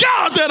the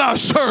God that I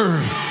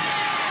serve.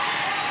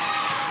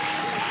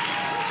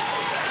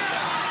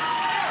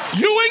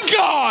 You and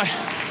God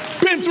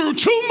been through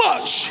too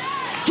much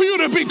for you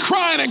to be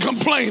crying and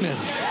complaining.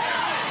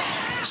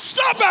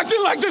 Stop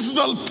acting like this is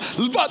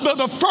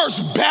the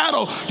first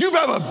battle you've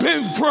ever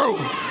been through.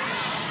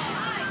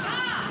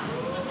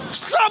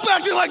 Stop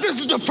acting like this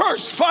is the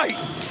first fight.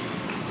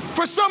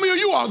 For some of you,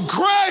 you are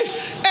gray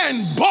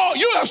and bald.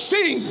 You have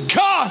seen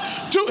God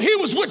do. He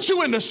was with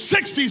you in the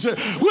 60s,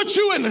 with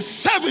you in the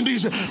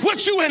 70s,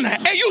 with you in the,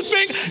 and you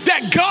think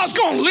that God's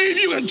going to leave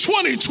you in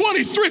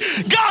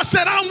 2023. God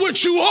said, I'm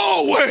with you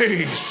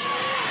always.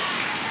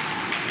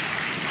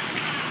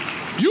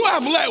 You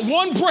have let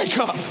one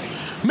breakup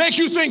make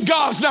you think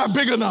God's not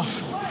big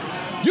enough.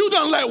 You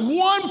done let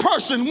one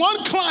person, one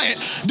client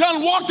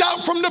done walked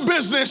out from the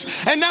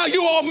business and now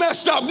you all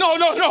messed up. No.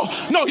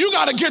 You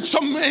got to get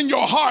something in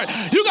your heart.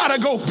 You got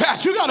to go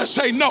back. You got to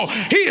say no.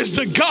 He is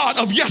the God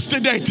of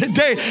yesterday,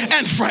 today,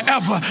 and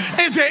forever.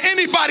 Is there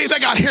anybody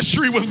that got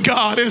history with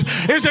God? Is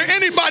there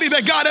anybody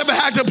that God ever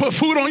had to put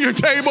food on your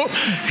table,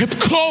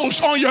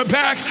 clothes on your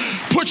back,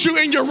 put you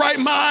in your right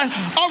mind?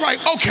 All right,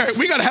 okay,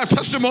 we got to have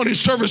testimony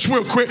service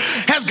real quick.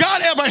 Has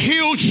God ever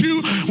healed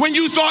you when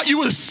you thought you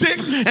were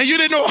sick and you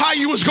didn't know how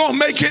you was going to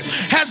make it?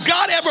 Has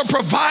God ever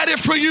provided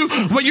for you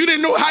when you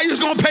didn't know how you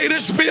was going to pay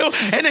this bill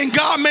and then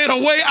God made a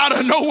way out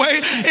of no way?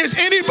 Is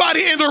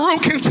anybody in the room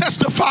can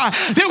testify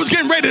they was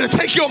getting ready to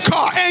take your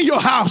car and your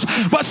house,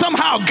 but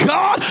somehow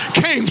God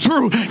came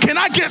through? Can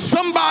I get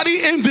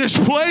somebody in this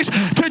place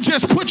to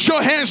just put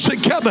your hands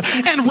together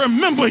and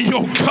remember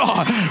your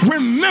God?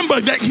 Remember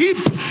that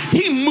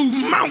he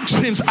moved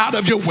mountains out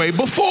of your way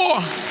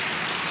before.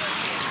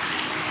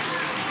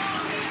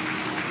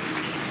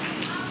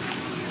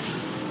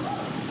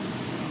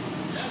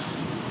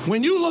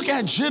 When you look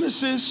at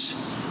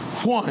Genesis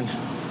 1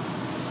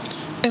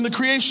 in the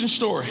creation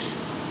story,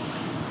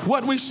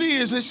 what we see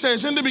is it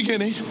says, in the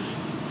beginning,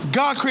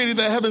 God created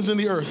the heavens and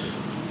the earth.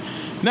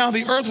 Now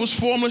the earth was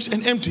formless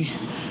and empty.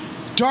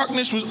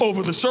 Darkness was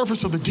over the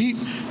surface of the deep,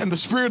 and the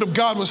Spirit of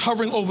God was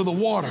hovering over the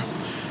water.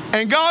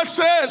 And God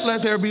said,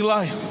 let there be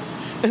light.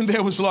 And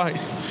there was light.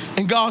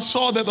 And God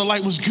saw that the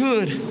light was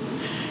good,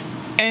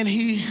 and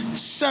he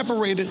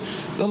separated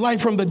the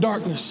light from the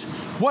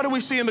darkness. What do we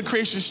see in the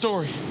creation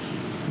story?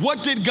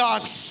 What did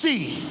God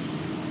see?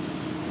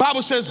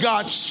 Bible says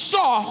God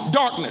saw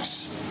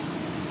darkness.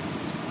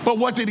 But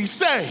what did he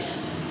say?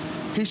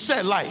 He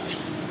said light.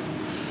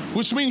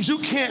 Which means you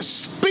can't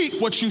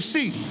speak what you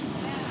see.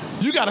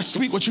 You got to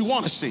speak what you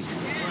want to see.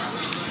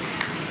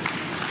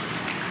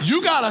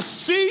 You got to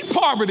see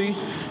poverty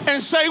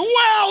and say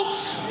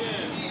wealth.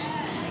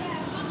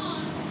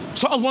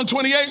 Psalm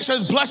 128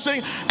 says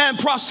blessing and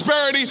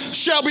prosperity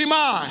shall be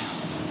mine.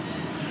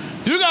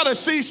 You got to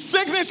see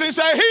sickness and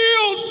say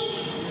healed.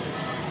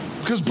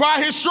 Because by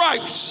his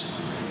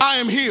stripes, I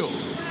am healed.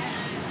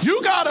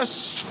 You got to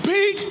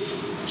speak.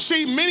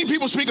 See, many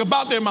people speak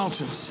about their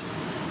mountains.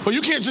 But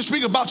you can't just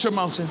speak about your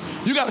mountain.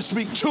 You got to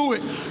speak to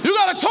it. You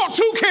got to talk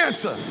to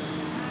cancer.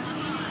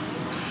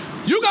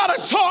 You got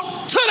to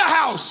talk to the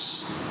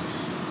house.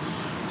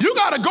 You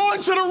got to go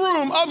into the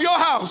room of your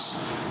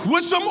house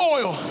with some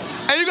oil.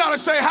 And you got to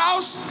say,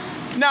 house,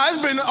 now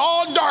it's been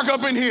all dark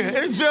up in here.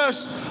 It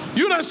just...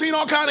 You done seen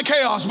all kind of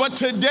chaos, but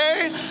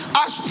today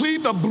I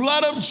plead the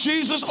blood of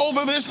Jesus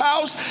over this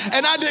house,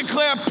 and I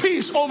declare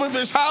peace over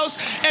this house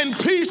and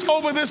peace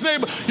over this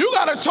neighbor. You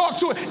got to talk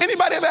to it.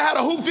 Anybody ever had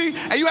a hoopty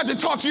and you had to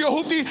talk to your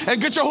hoopty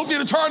and get your hoopty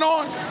to turn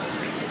on?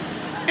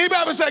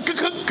 Anybody ever say,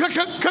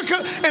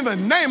 in the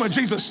name of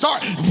Jesus,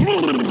 start?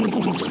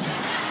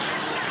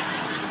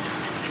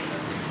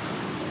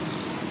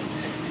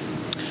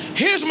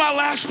 Here's my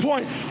last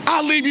point.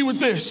 I'll leave you with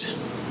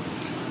this.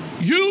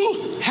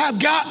 You have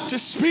got to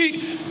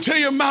speak to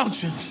your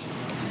mountains.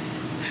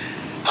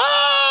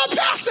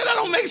 Pastor, that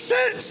don't make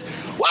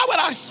sense. Why would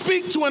I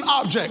speak to an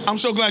object? I'm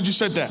so glad you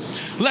said that.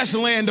 Let's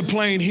land the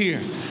plane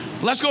here.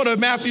 Let's go to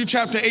Matthew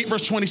chapter 8,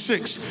 verse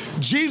 26.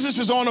 Jesus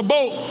is on a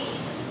boat.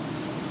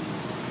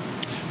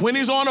 When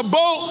he's on a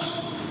boat,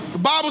 the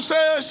Bible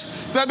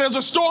says that there's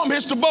a storm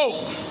hits the boat.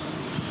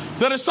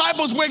 The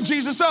disciples wake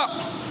Jesus up.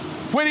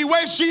 When he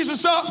wakes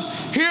Jesus up,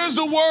 here's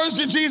the words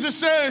that Jesus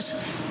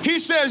says. He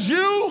says,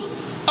 you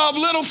of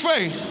little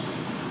faith,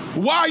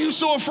 why are you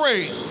so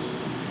afraid?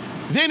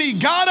 Then he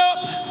got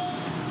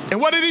up,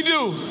 and what did he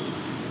do?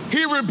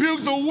 He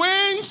rebuked the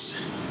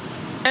winds,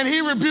 and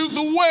he rebuked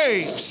the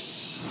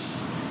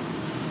waves,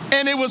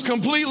 and it was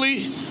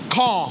completely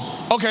calm.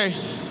 Okay,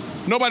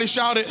 nobody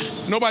shouted,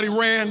 nobody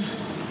ran,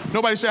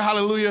 Nobody say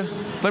hallelujah.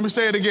 Let me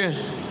say it again.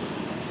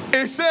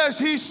 It says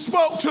he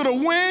spoke to the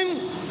wind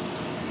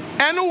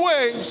and the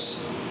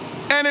waves,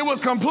 and it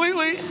was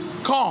completely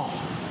calm.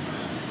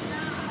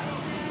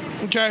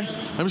 Okay,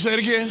 let me say it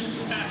again.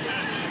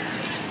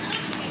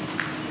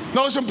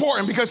 No, it's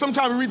important because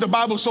sometimes we read the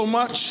Bible so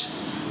much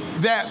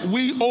that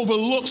we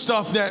overlook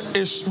stuff that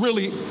is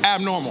really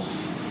abnormal.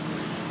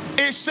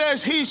 It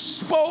says he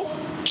spoke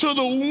to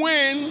the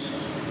wind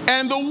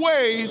and the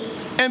wave,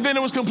 and then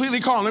it was completely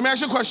calm. Let me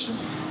ask you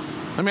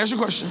a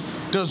question.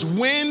 Does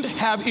wind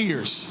have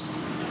ears?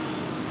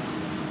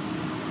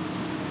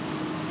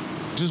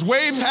 Does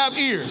wave have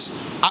ears?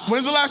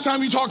 When's the last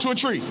time you talked to a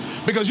tree?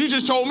 Because you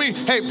just told me,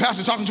 hey,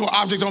 Pastor, talking to an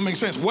object don't make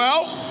sense.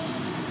 Well,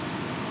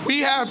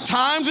 we have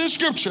times in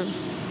Scripture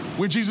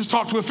where Jesus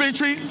talked to a fig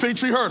tree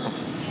heard him.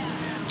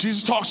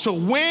 Jesus talks to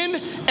wind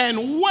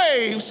and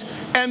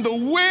waves, and the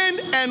wind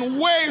and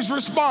waves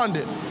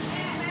responded.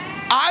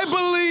 I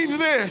believe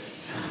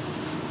this.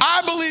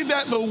 I believe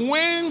that the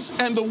winds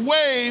and the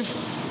wave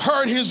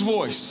heard his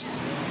voice.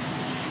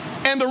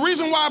 And the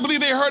reason why I believe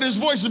they heard his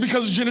voice is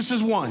because of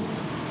Genesis 1.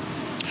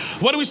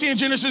 What do we see in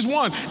Genesis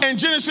 1? In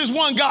Genesis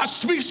 1, God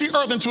speaks the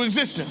earth into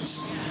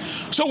existence.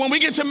 So when we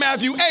get to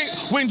Matthew 8,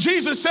 when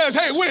Jesus says,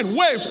 hey, wind,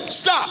 waves,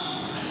 stop.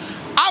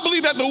 I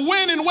believe that the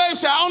wind and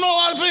waves say, I don't know a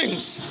lot of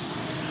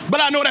things,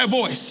 but I know that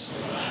voice.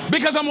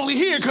 Because I'm only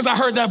here because I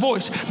heard that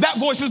voice. That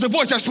voice is the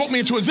voice that spoke me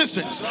into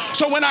existence.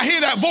 So when I hear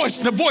that voice,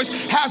 the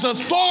voice has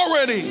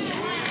authority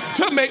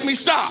to make me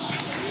stop.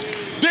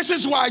 This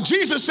is why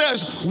Jesus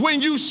says,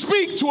 when you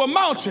speak to a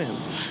mountain,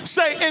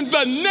 say in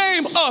the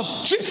name of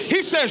Jesus.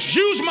 He says,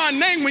 use my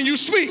name when you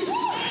speak,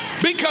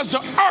 because the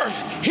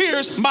earth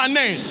hears my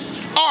name.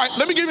 All right,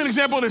 let me give you an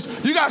example of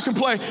this. You guys can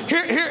play.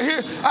 Here.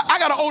 I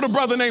got an older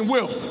brother named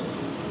Will.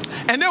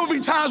 And there would be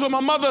times when my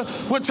mother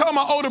would tell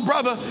my older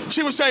brother,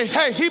 she would say,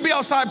 hey, he'd be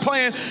outside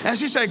playing, and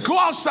she'd say, go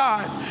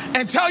outside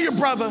and tell your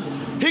brother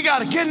he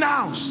got to get in the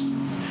house.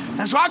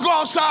 And so I go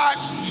outside,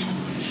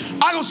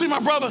 I go see my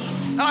brother,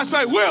 and I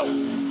say, Will,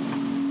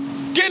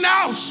 get in the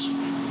house.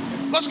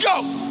 Let's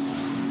go.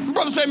 My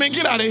brother say, man,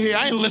 get out of here.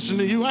 I ain't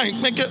listening to you. I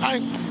ain't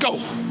go.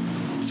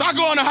 So I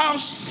go in the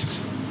house,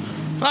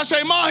 and I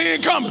say, Mom, he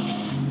ain't coming.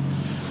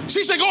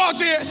 She said, go out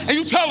there, and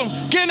you tell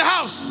him, get in the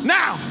house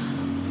now.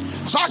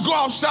 So I go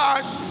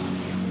outside,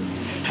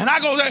 and I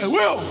go there,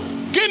 Will,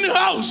 get in the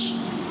house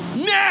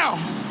now.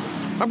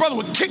 My brother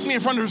would kick me in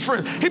front of his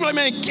friends. He'd be like,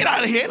 man, get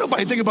out of here. Ain't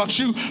nobody thinking about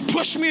you.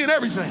 Push me and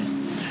everything.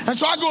 And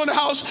so I go in the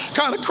house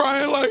kind of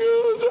crying like,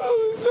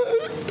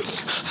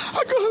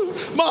 I go,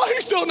 Mom,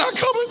 he's still not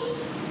coming.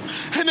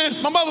 And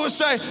then my mother would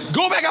say,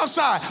 go back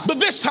outside. But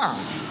this time,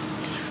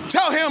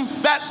 tell him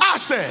that I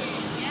said,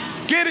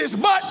 get his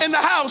butt in the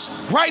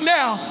house right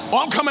now or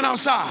I'm coming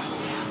outside.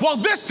 Well,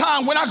 this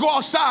time when I go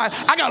outside,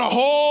 I got a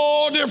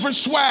whole different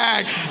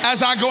swag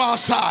as I go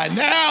outside.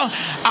 Now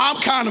I'm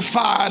kind of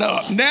fired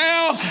up.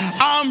 Now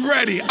I'm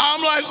ready.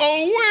 I'm like,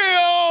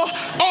 Will.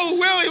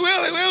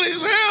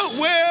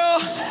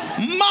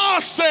 Ma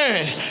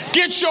said,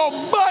 get your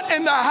butt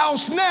in the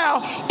house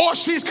now or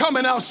she's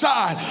coming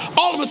outside.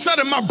 All of a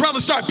sudden, my brother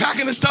started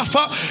packing his stuff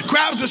up,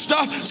 grabs his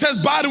stuff,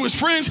 says bye to his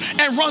friends,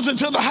 and runs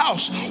into the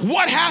house.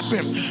 What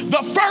happened?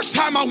 The first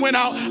time I went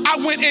out, I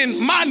went in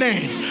my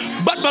name.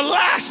 But the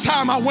last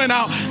time I went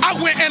out, I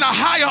went in a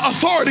higher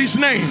authority's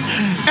name.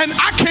 And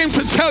I came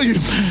to tell you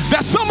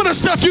that some of the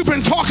stuff you've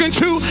been talking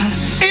to,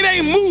 it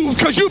ain't moved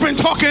because you've been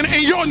talking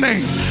in your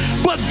name.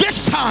 But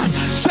this time,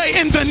 say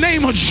in the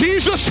name of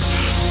Jesus,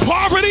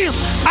 poverty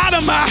out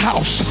of my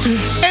house.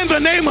 In the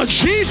name of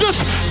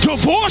Jesus,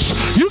 divorce,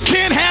 you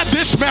can't have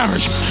this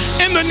marriage.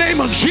 In the name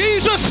of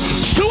Jesus,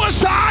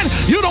 suicide,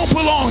 you don't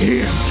belong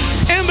here.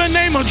 In the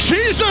name of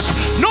Jesus,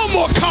 no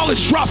more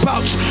college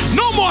dropouts,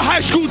 no more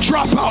high school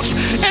dropouts.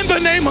 In the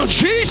name of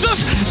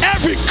Jesus,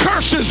 every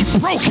curse is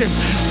broken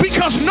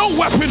because no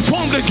weapon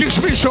formed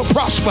against me shall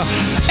prosper.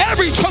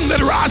 Every tongue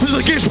that rises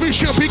against me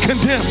shall be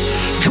condemned.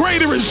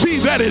 Greater is he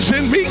that is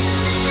in me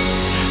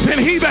than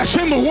he that's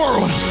in the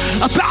world.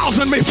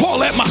 1,000 may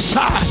fall at my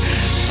side,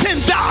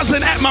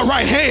 10,000 at my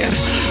right hand,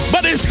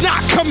 but it's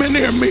not coming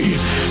near me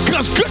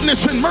because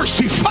goodness and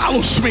mercy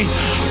follows me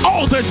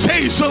all the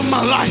days of my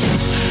life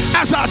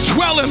as I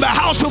dwell in the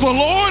house of the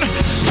Lord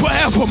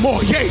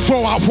forevermore. Yea,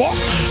 though I walk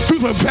through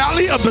the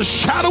valley of the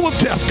shadow of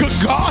death, good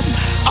God,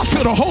 I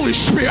feel the Holy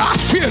Spirit. I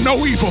fear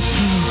no evil.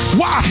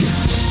 Why?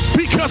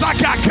 Because I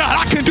got God.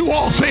 I can do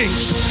all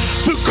things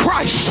through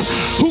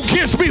Christ who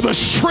gives me the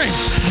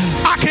strength.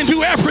 I can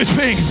do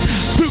everything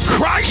through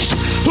Christ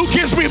who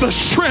gives me the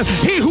strength.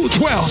 He who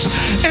dwells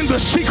in the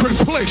secret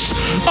place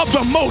of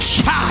the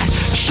Most High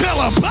shall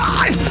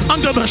abide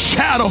under the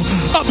shadow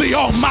of the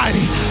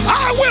Almighty.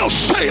 I will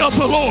say of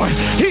the Lord,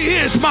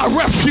 he is my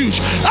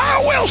refuge.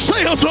 I will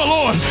say of the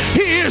Lord,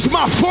 he is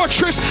my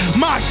fortress,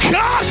 my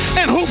God,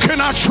 and who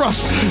can I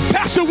trust?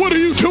 Pastor, what are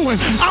you doing?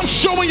 I'm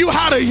showing you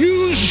how to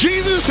use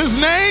Jesus'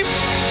 name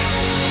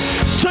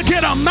to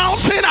get a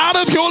mountain out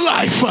of your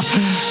life.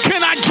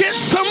 Can I get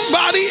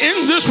somebody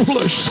in this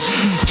place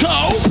to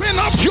open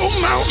up your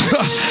mouth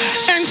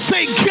and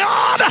say,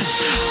 God,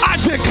 I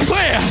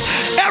declare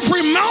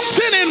every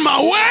mountain in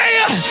my way,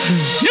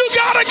 you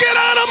gotta get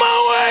out of my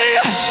way.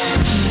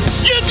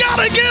 You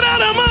gotta get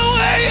out of my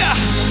way.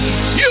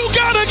 You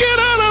gotta get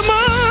out of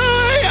my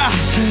way.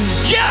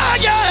 Yeah.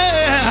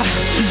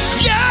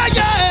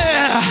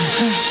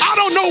 I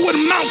don't know what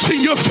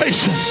mountain you're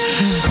facing,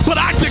 but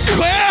I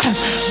declare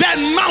that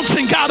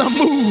mountain gotta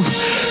move,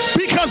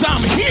 because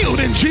I'm healed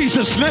in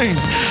Jesus' name.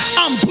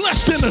 I'm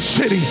blessed in the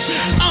city.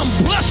 I'm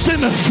blessed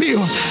in the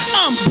field.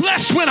 I'm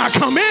blessed when I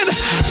come in.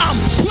 I'm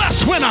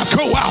blessed when I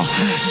go out.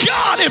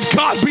 God, if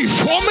God be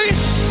for me,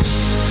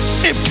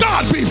 if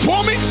God be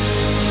for me,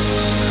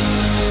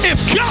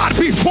 if God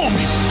be for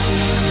me,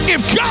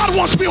 if God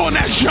wants me on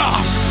that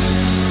job,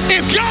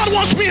 if God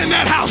wants me in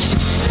that house,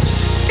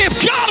 if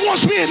God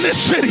wants me in this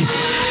city,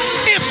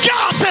 if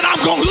God said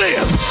I'm gonna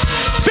live,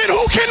 then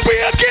who can be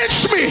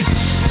against me?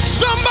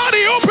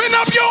 Somebody open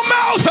up your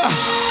mouth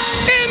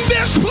in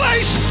this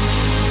place.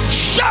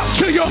 Shout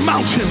to your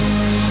mountain.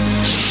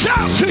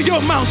 Shout to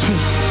your mountain.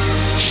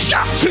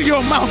 Shout to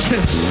your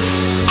mountain.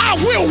 I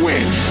will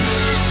win.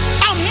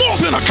 I'm more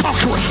than a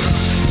conqueror.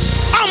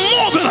 I'm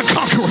more than a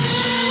conqueror.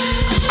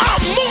 I'm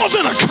more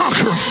than a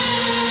conqueror.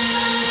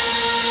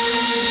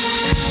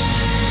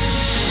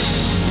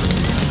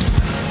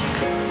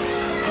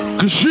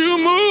 Cause you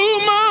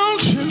move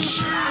mountains.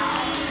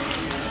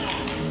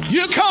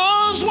 You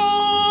cause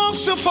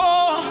walls to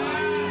fall.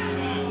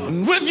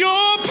 And with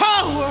your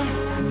power,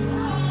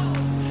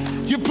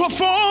 you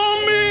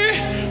perform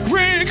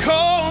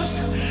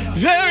miracles.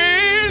 There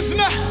is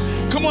not.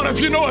 Come on, if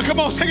you know it, come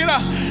on, sing it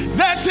out.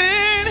 That's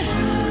it.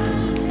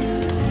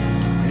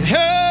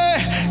 Hey,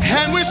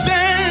 and we're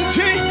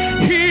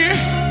standing here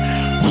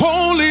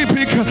only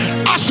because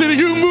I said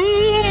you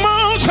move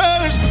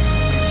mountains.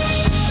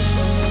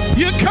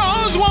 You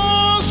cause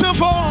walls to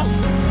fall.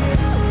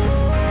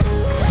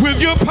 With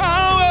your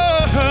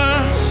power,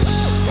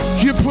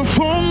 you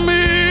perform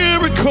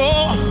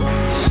miracles.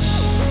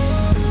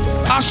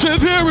 I said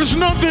there is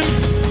nothing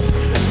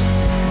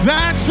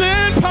that's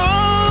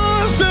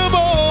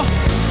impossible.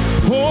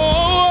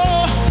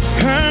 Oh,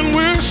 and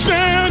we're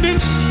standing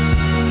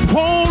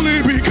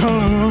only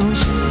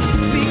because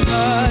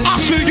I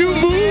said you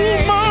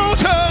move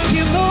mountains.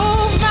 You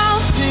move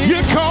mountains.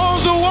 You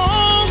cause the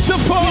walls to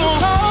fall.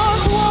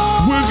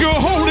 With your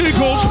Holy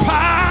Ghost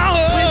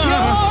power,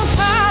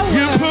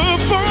 you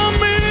perform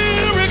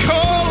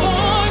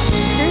miracles.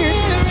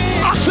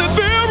 I said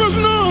there is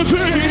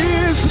nothing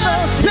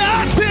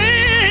that's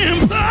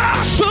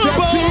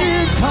impossible.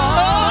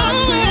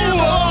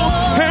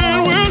 Oh,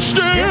 and we're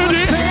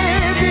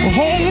standing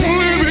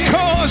only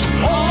because.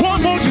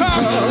 One more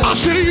time, I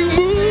said you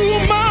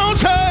move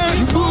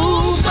mountains.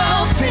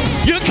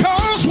 You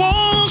cause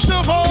walls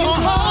to fall.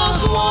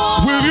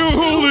 With your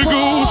Holy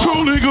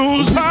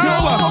Ghost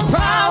power,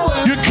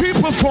 you keep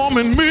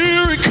performing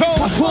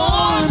miracles.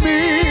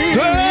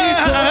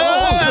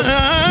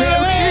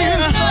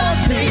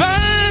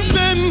 That's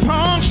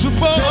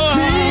impossible.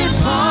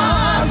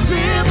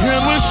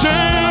 And we're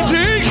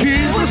standing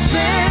here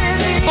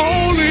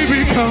only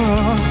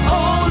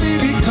because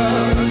you.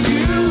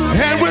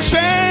 And we're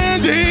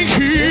standing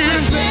here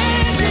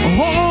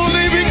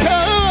only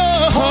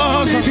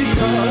because you.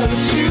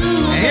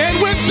 And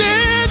we're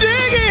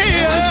standing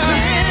here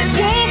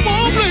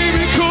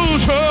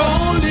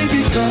only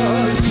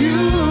because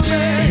you.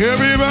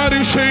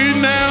 Everybody say it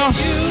now.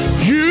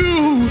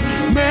 You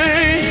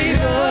made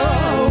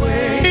a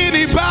way.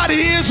 Anybody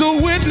is a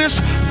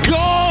witness.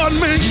 God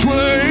makes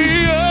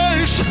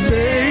ways.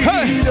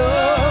 Hey.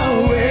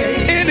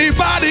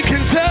 Anybody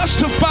can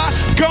testify.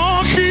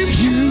 God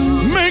keeps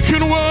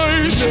making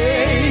ways.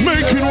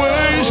 Making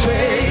ways.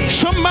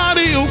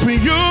 Somebody open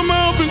your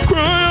mouth and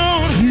cry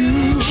out.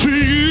 See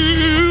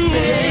you.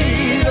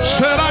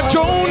 Said I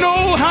don't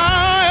know how.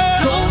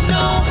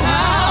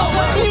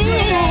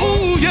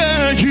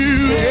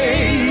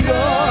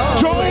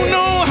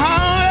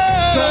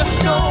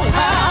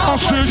 I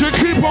said you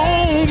keep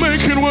on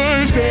making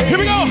ways. Here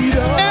we go.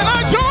 And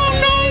I don't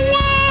know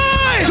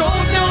why. But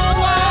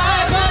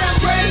I'm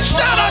grateful.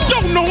 Shout, I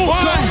don't know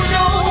why.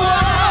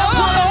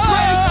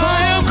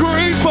 I am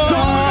grateful.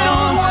 Don't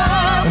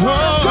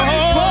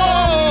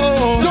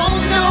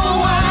know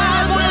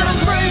why, but I'm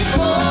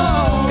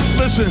grateful.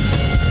 Listen.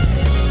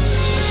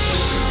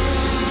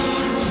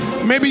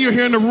 Maybe you're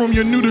here in the room,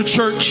 you're new to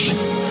church.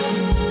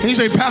 And you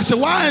say, Pastor,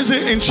 why is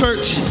it in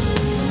church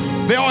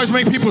they always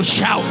make people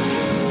shout?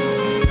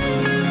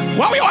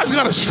 Why we always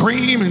gotta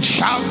scream and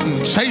shout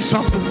and say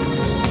something?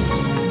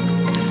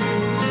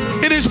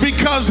 It is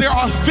because there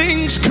are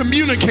things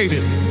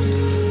communicated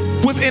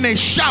within a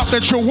shout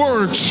that your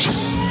words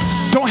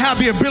don't have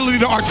the ability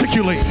to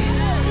articulate.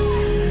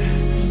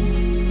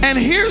 And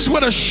here's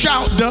what a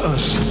shout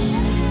does.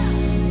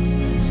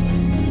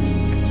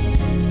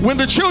 When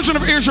the children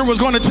of Israel was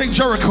going to take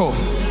Jericho,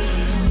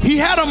 he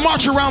had them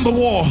march around the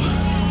wall.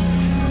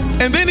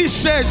 And then he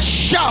said,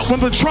 shout when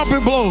the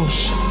trumpet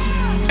blows,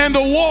 and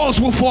the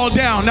walls will fall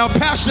down. Now,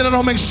 Pastor, that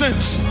don't make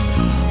sense.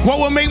 What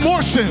will make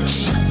more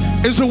sense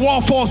is the wall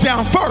falls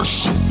down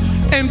first,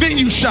 and then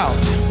you shout.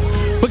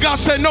 But God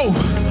said, no,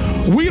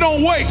 we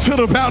don't wait till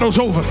the battle's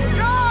over.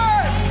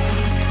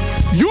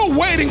 You're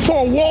waiting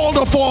for a wall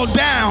to fall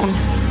down,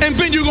 and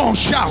then you're going to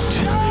shout.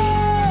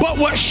 But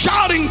what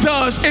shouting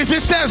does is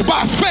it says,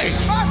 by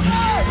faith,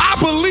 I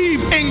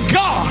believe in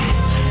God.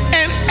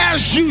 And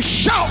as you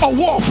shout, a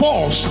wall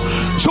falls.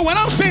 So when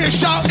I'm saying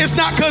shout, it's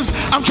not because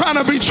I'm trying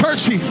to be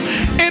churchy.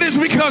 It is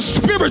because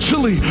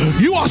spiritually,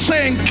 you are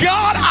saying,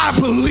 God, I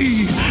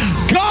believe.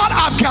 God,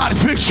 I've got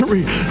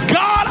victory.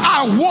 God,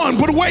 I won.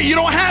 But wait, you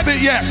don't have it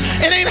yet.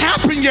 It ain't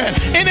happened yet.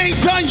 It ain't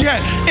done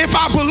yet. If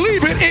I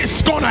believe it,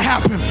 it's going to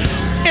happen.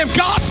 If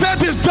God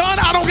says it's done,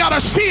 I don't got to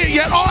see it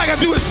yet. All I got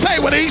to do is say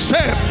what he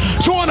said.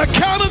 So on the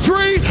count of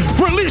 3,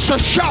 release a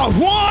shout.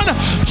 1,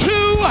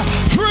 2,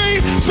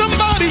 3.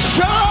 Somebody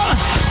shout.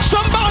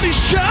 Somebody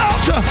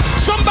shout.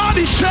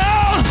 Somebody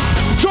shout.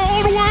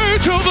 Don't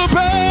wait till the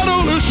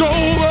battle is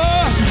over.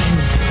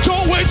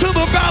 Don't wait till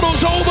the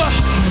battle's over.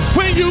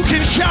 When you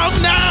can shout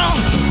now,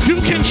 you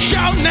can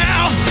shout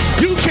now.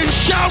 You can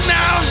shout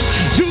now.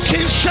 You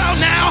can shout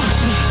now.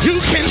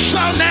 You can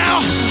shout now.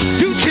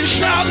 You can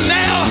shout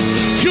now.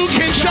 You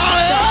can shout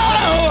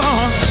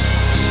now.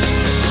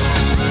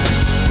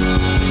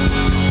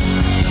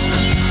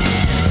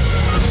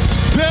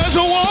 There's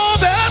a wall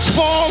that's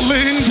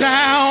falling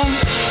down.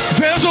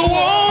 There's a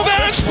wall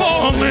that's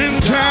falling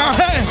down.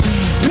 Hey,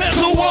 there's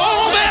a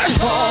wall that's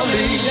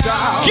falling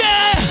down.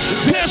 Yeah,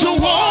 there's a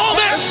wall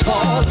that's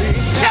falling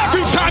down.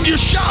 Every time you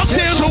shout,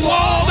 there's a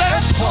wall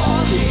that's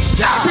falling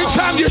down. Every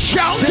time you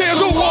shout,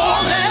 there's a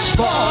wall that's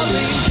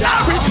falling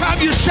down. Every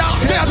time you shout,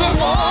 there's a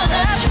wall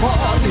that's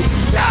falling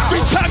down.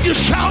 Every time you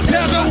shout,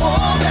 there's a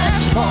wall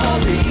that's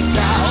falling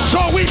down. So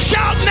we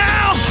shout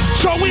now.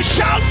 So we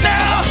shout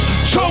now.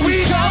 So we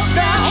shout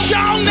now.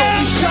 Shout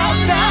now.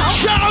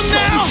 Shout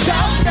now.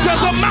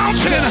 There's a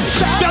mountain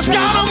that's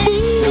gotta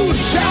move.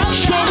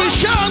 So we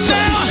shout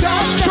now.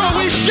 So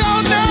we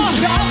shout now.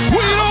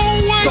 We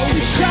don't wait.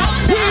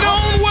 We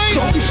don't wait.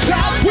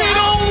 We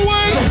don't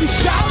wait.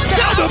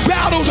 Till the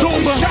battle's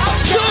over.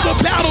 Till the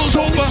battle's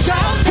over.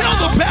 Till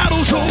the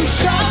battle's over.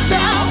 Shout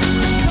now.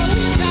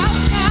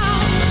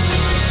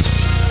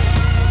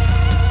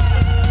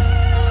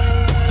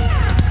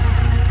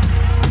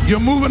 You're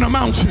moving a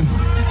mountain.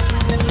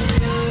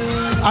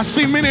 I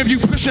see many of you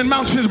pushing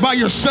mountains by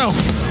yourself.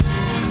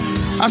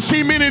 I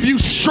see many of you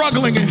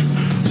struggling, and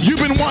you've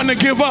been wanting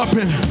to give up,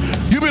 and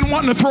you've been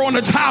wanting to throw in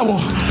the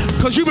towel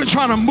because you've been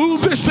trying to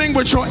move this thing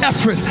with your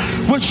effort,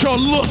 with your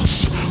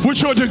looks,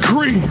 with your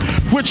degree,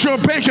 with your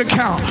bank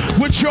account,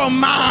 with your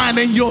mind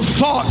and your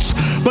thoughts.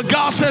 But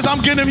God says,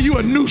 I'm giving you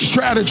a new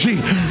strategy.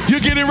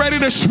 You're getting ready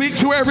to speak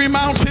to every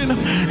mountain,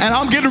 and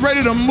I'm getting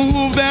ready to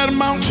move that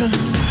mountain.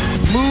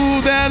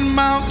 Move that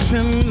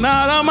mountain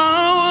out of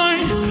my way.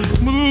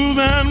 Move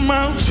that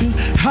mountain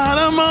out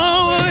of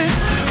my way.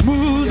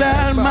 Move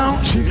that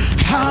mountain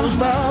out of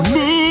my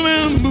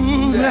way.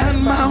 Move that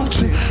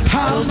mountain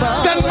out of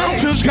my way. That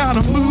mountain's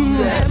gotta move.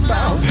 That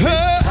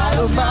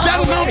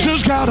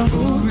mountain's gotta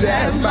move.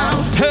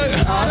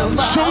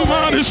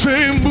 Somebody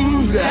say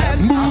move.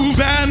 Move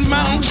that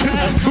mountain.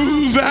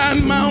 Move that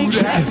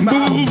mountain.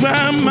 Move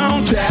that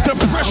mountain.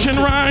 Depression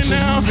right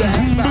now.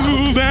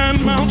 Move that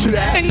mountain.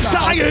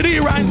 Anxiety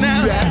right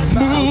now.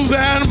 Move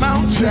that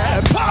mountain.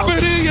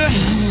 Poverty,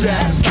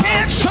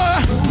 cancer,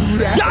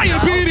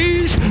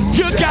 diabetes.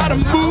 You gotta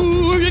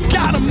move. You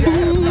gotta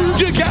move.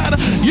 You gotta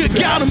move. You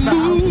gotta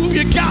move.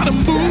 You gotta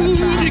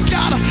move.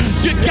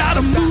 You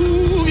gotta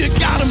move. You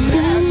gotta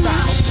move.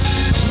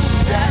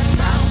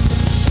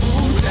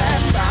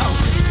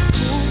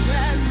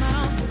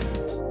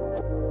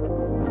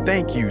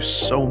 Thank you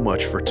so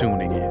much for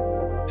tuning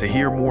in. To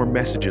hear more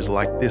messages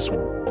like this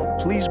one,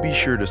 please be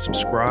sure to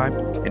subscribe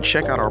and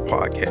check out our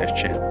podcast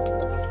channel.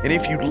 And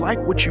if you like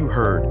what you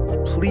heard,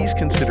 please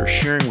consider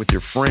sharing with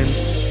your friends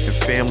and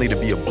family to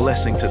be a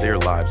blessing to their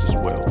lives as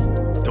well.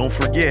 Don't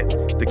forget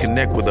to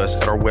connect with us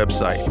at our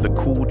website,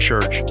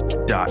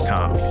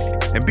 thecoolchurch.com.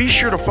 And be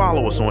sure to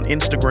follow us on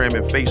Instagram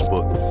and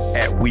Facebook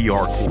at We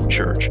Are Cool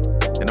Church.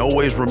 And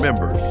always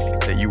remember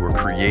that you were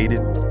created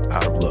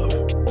out of love.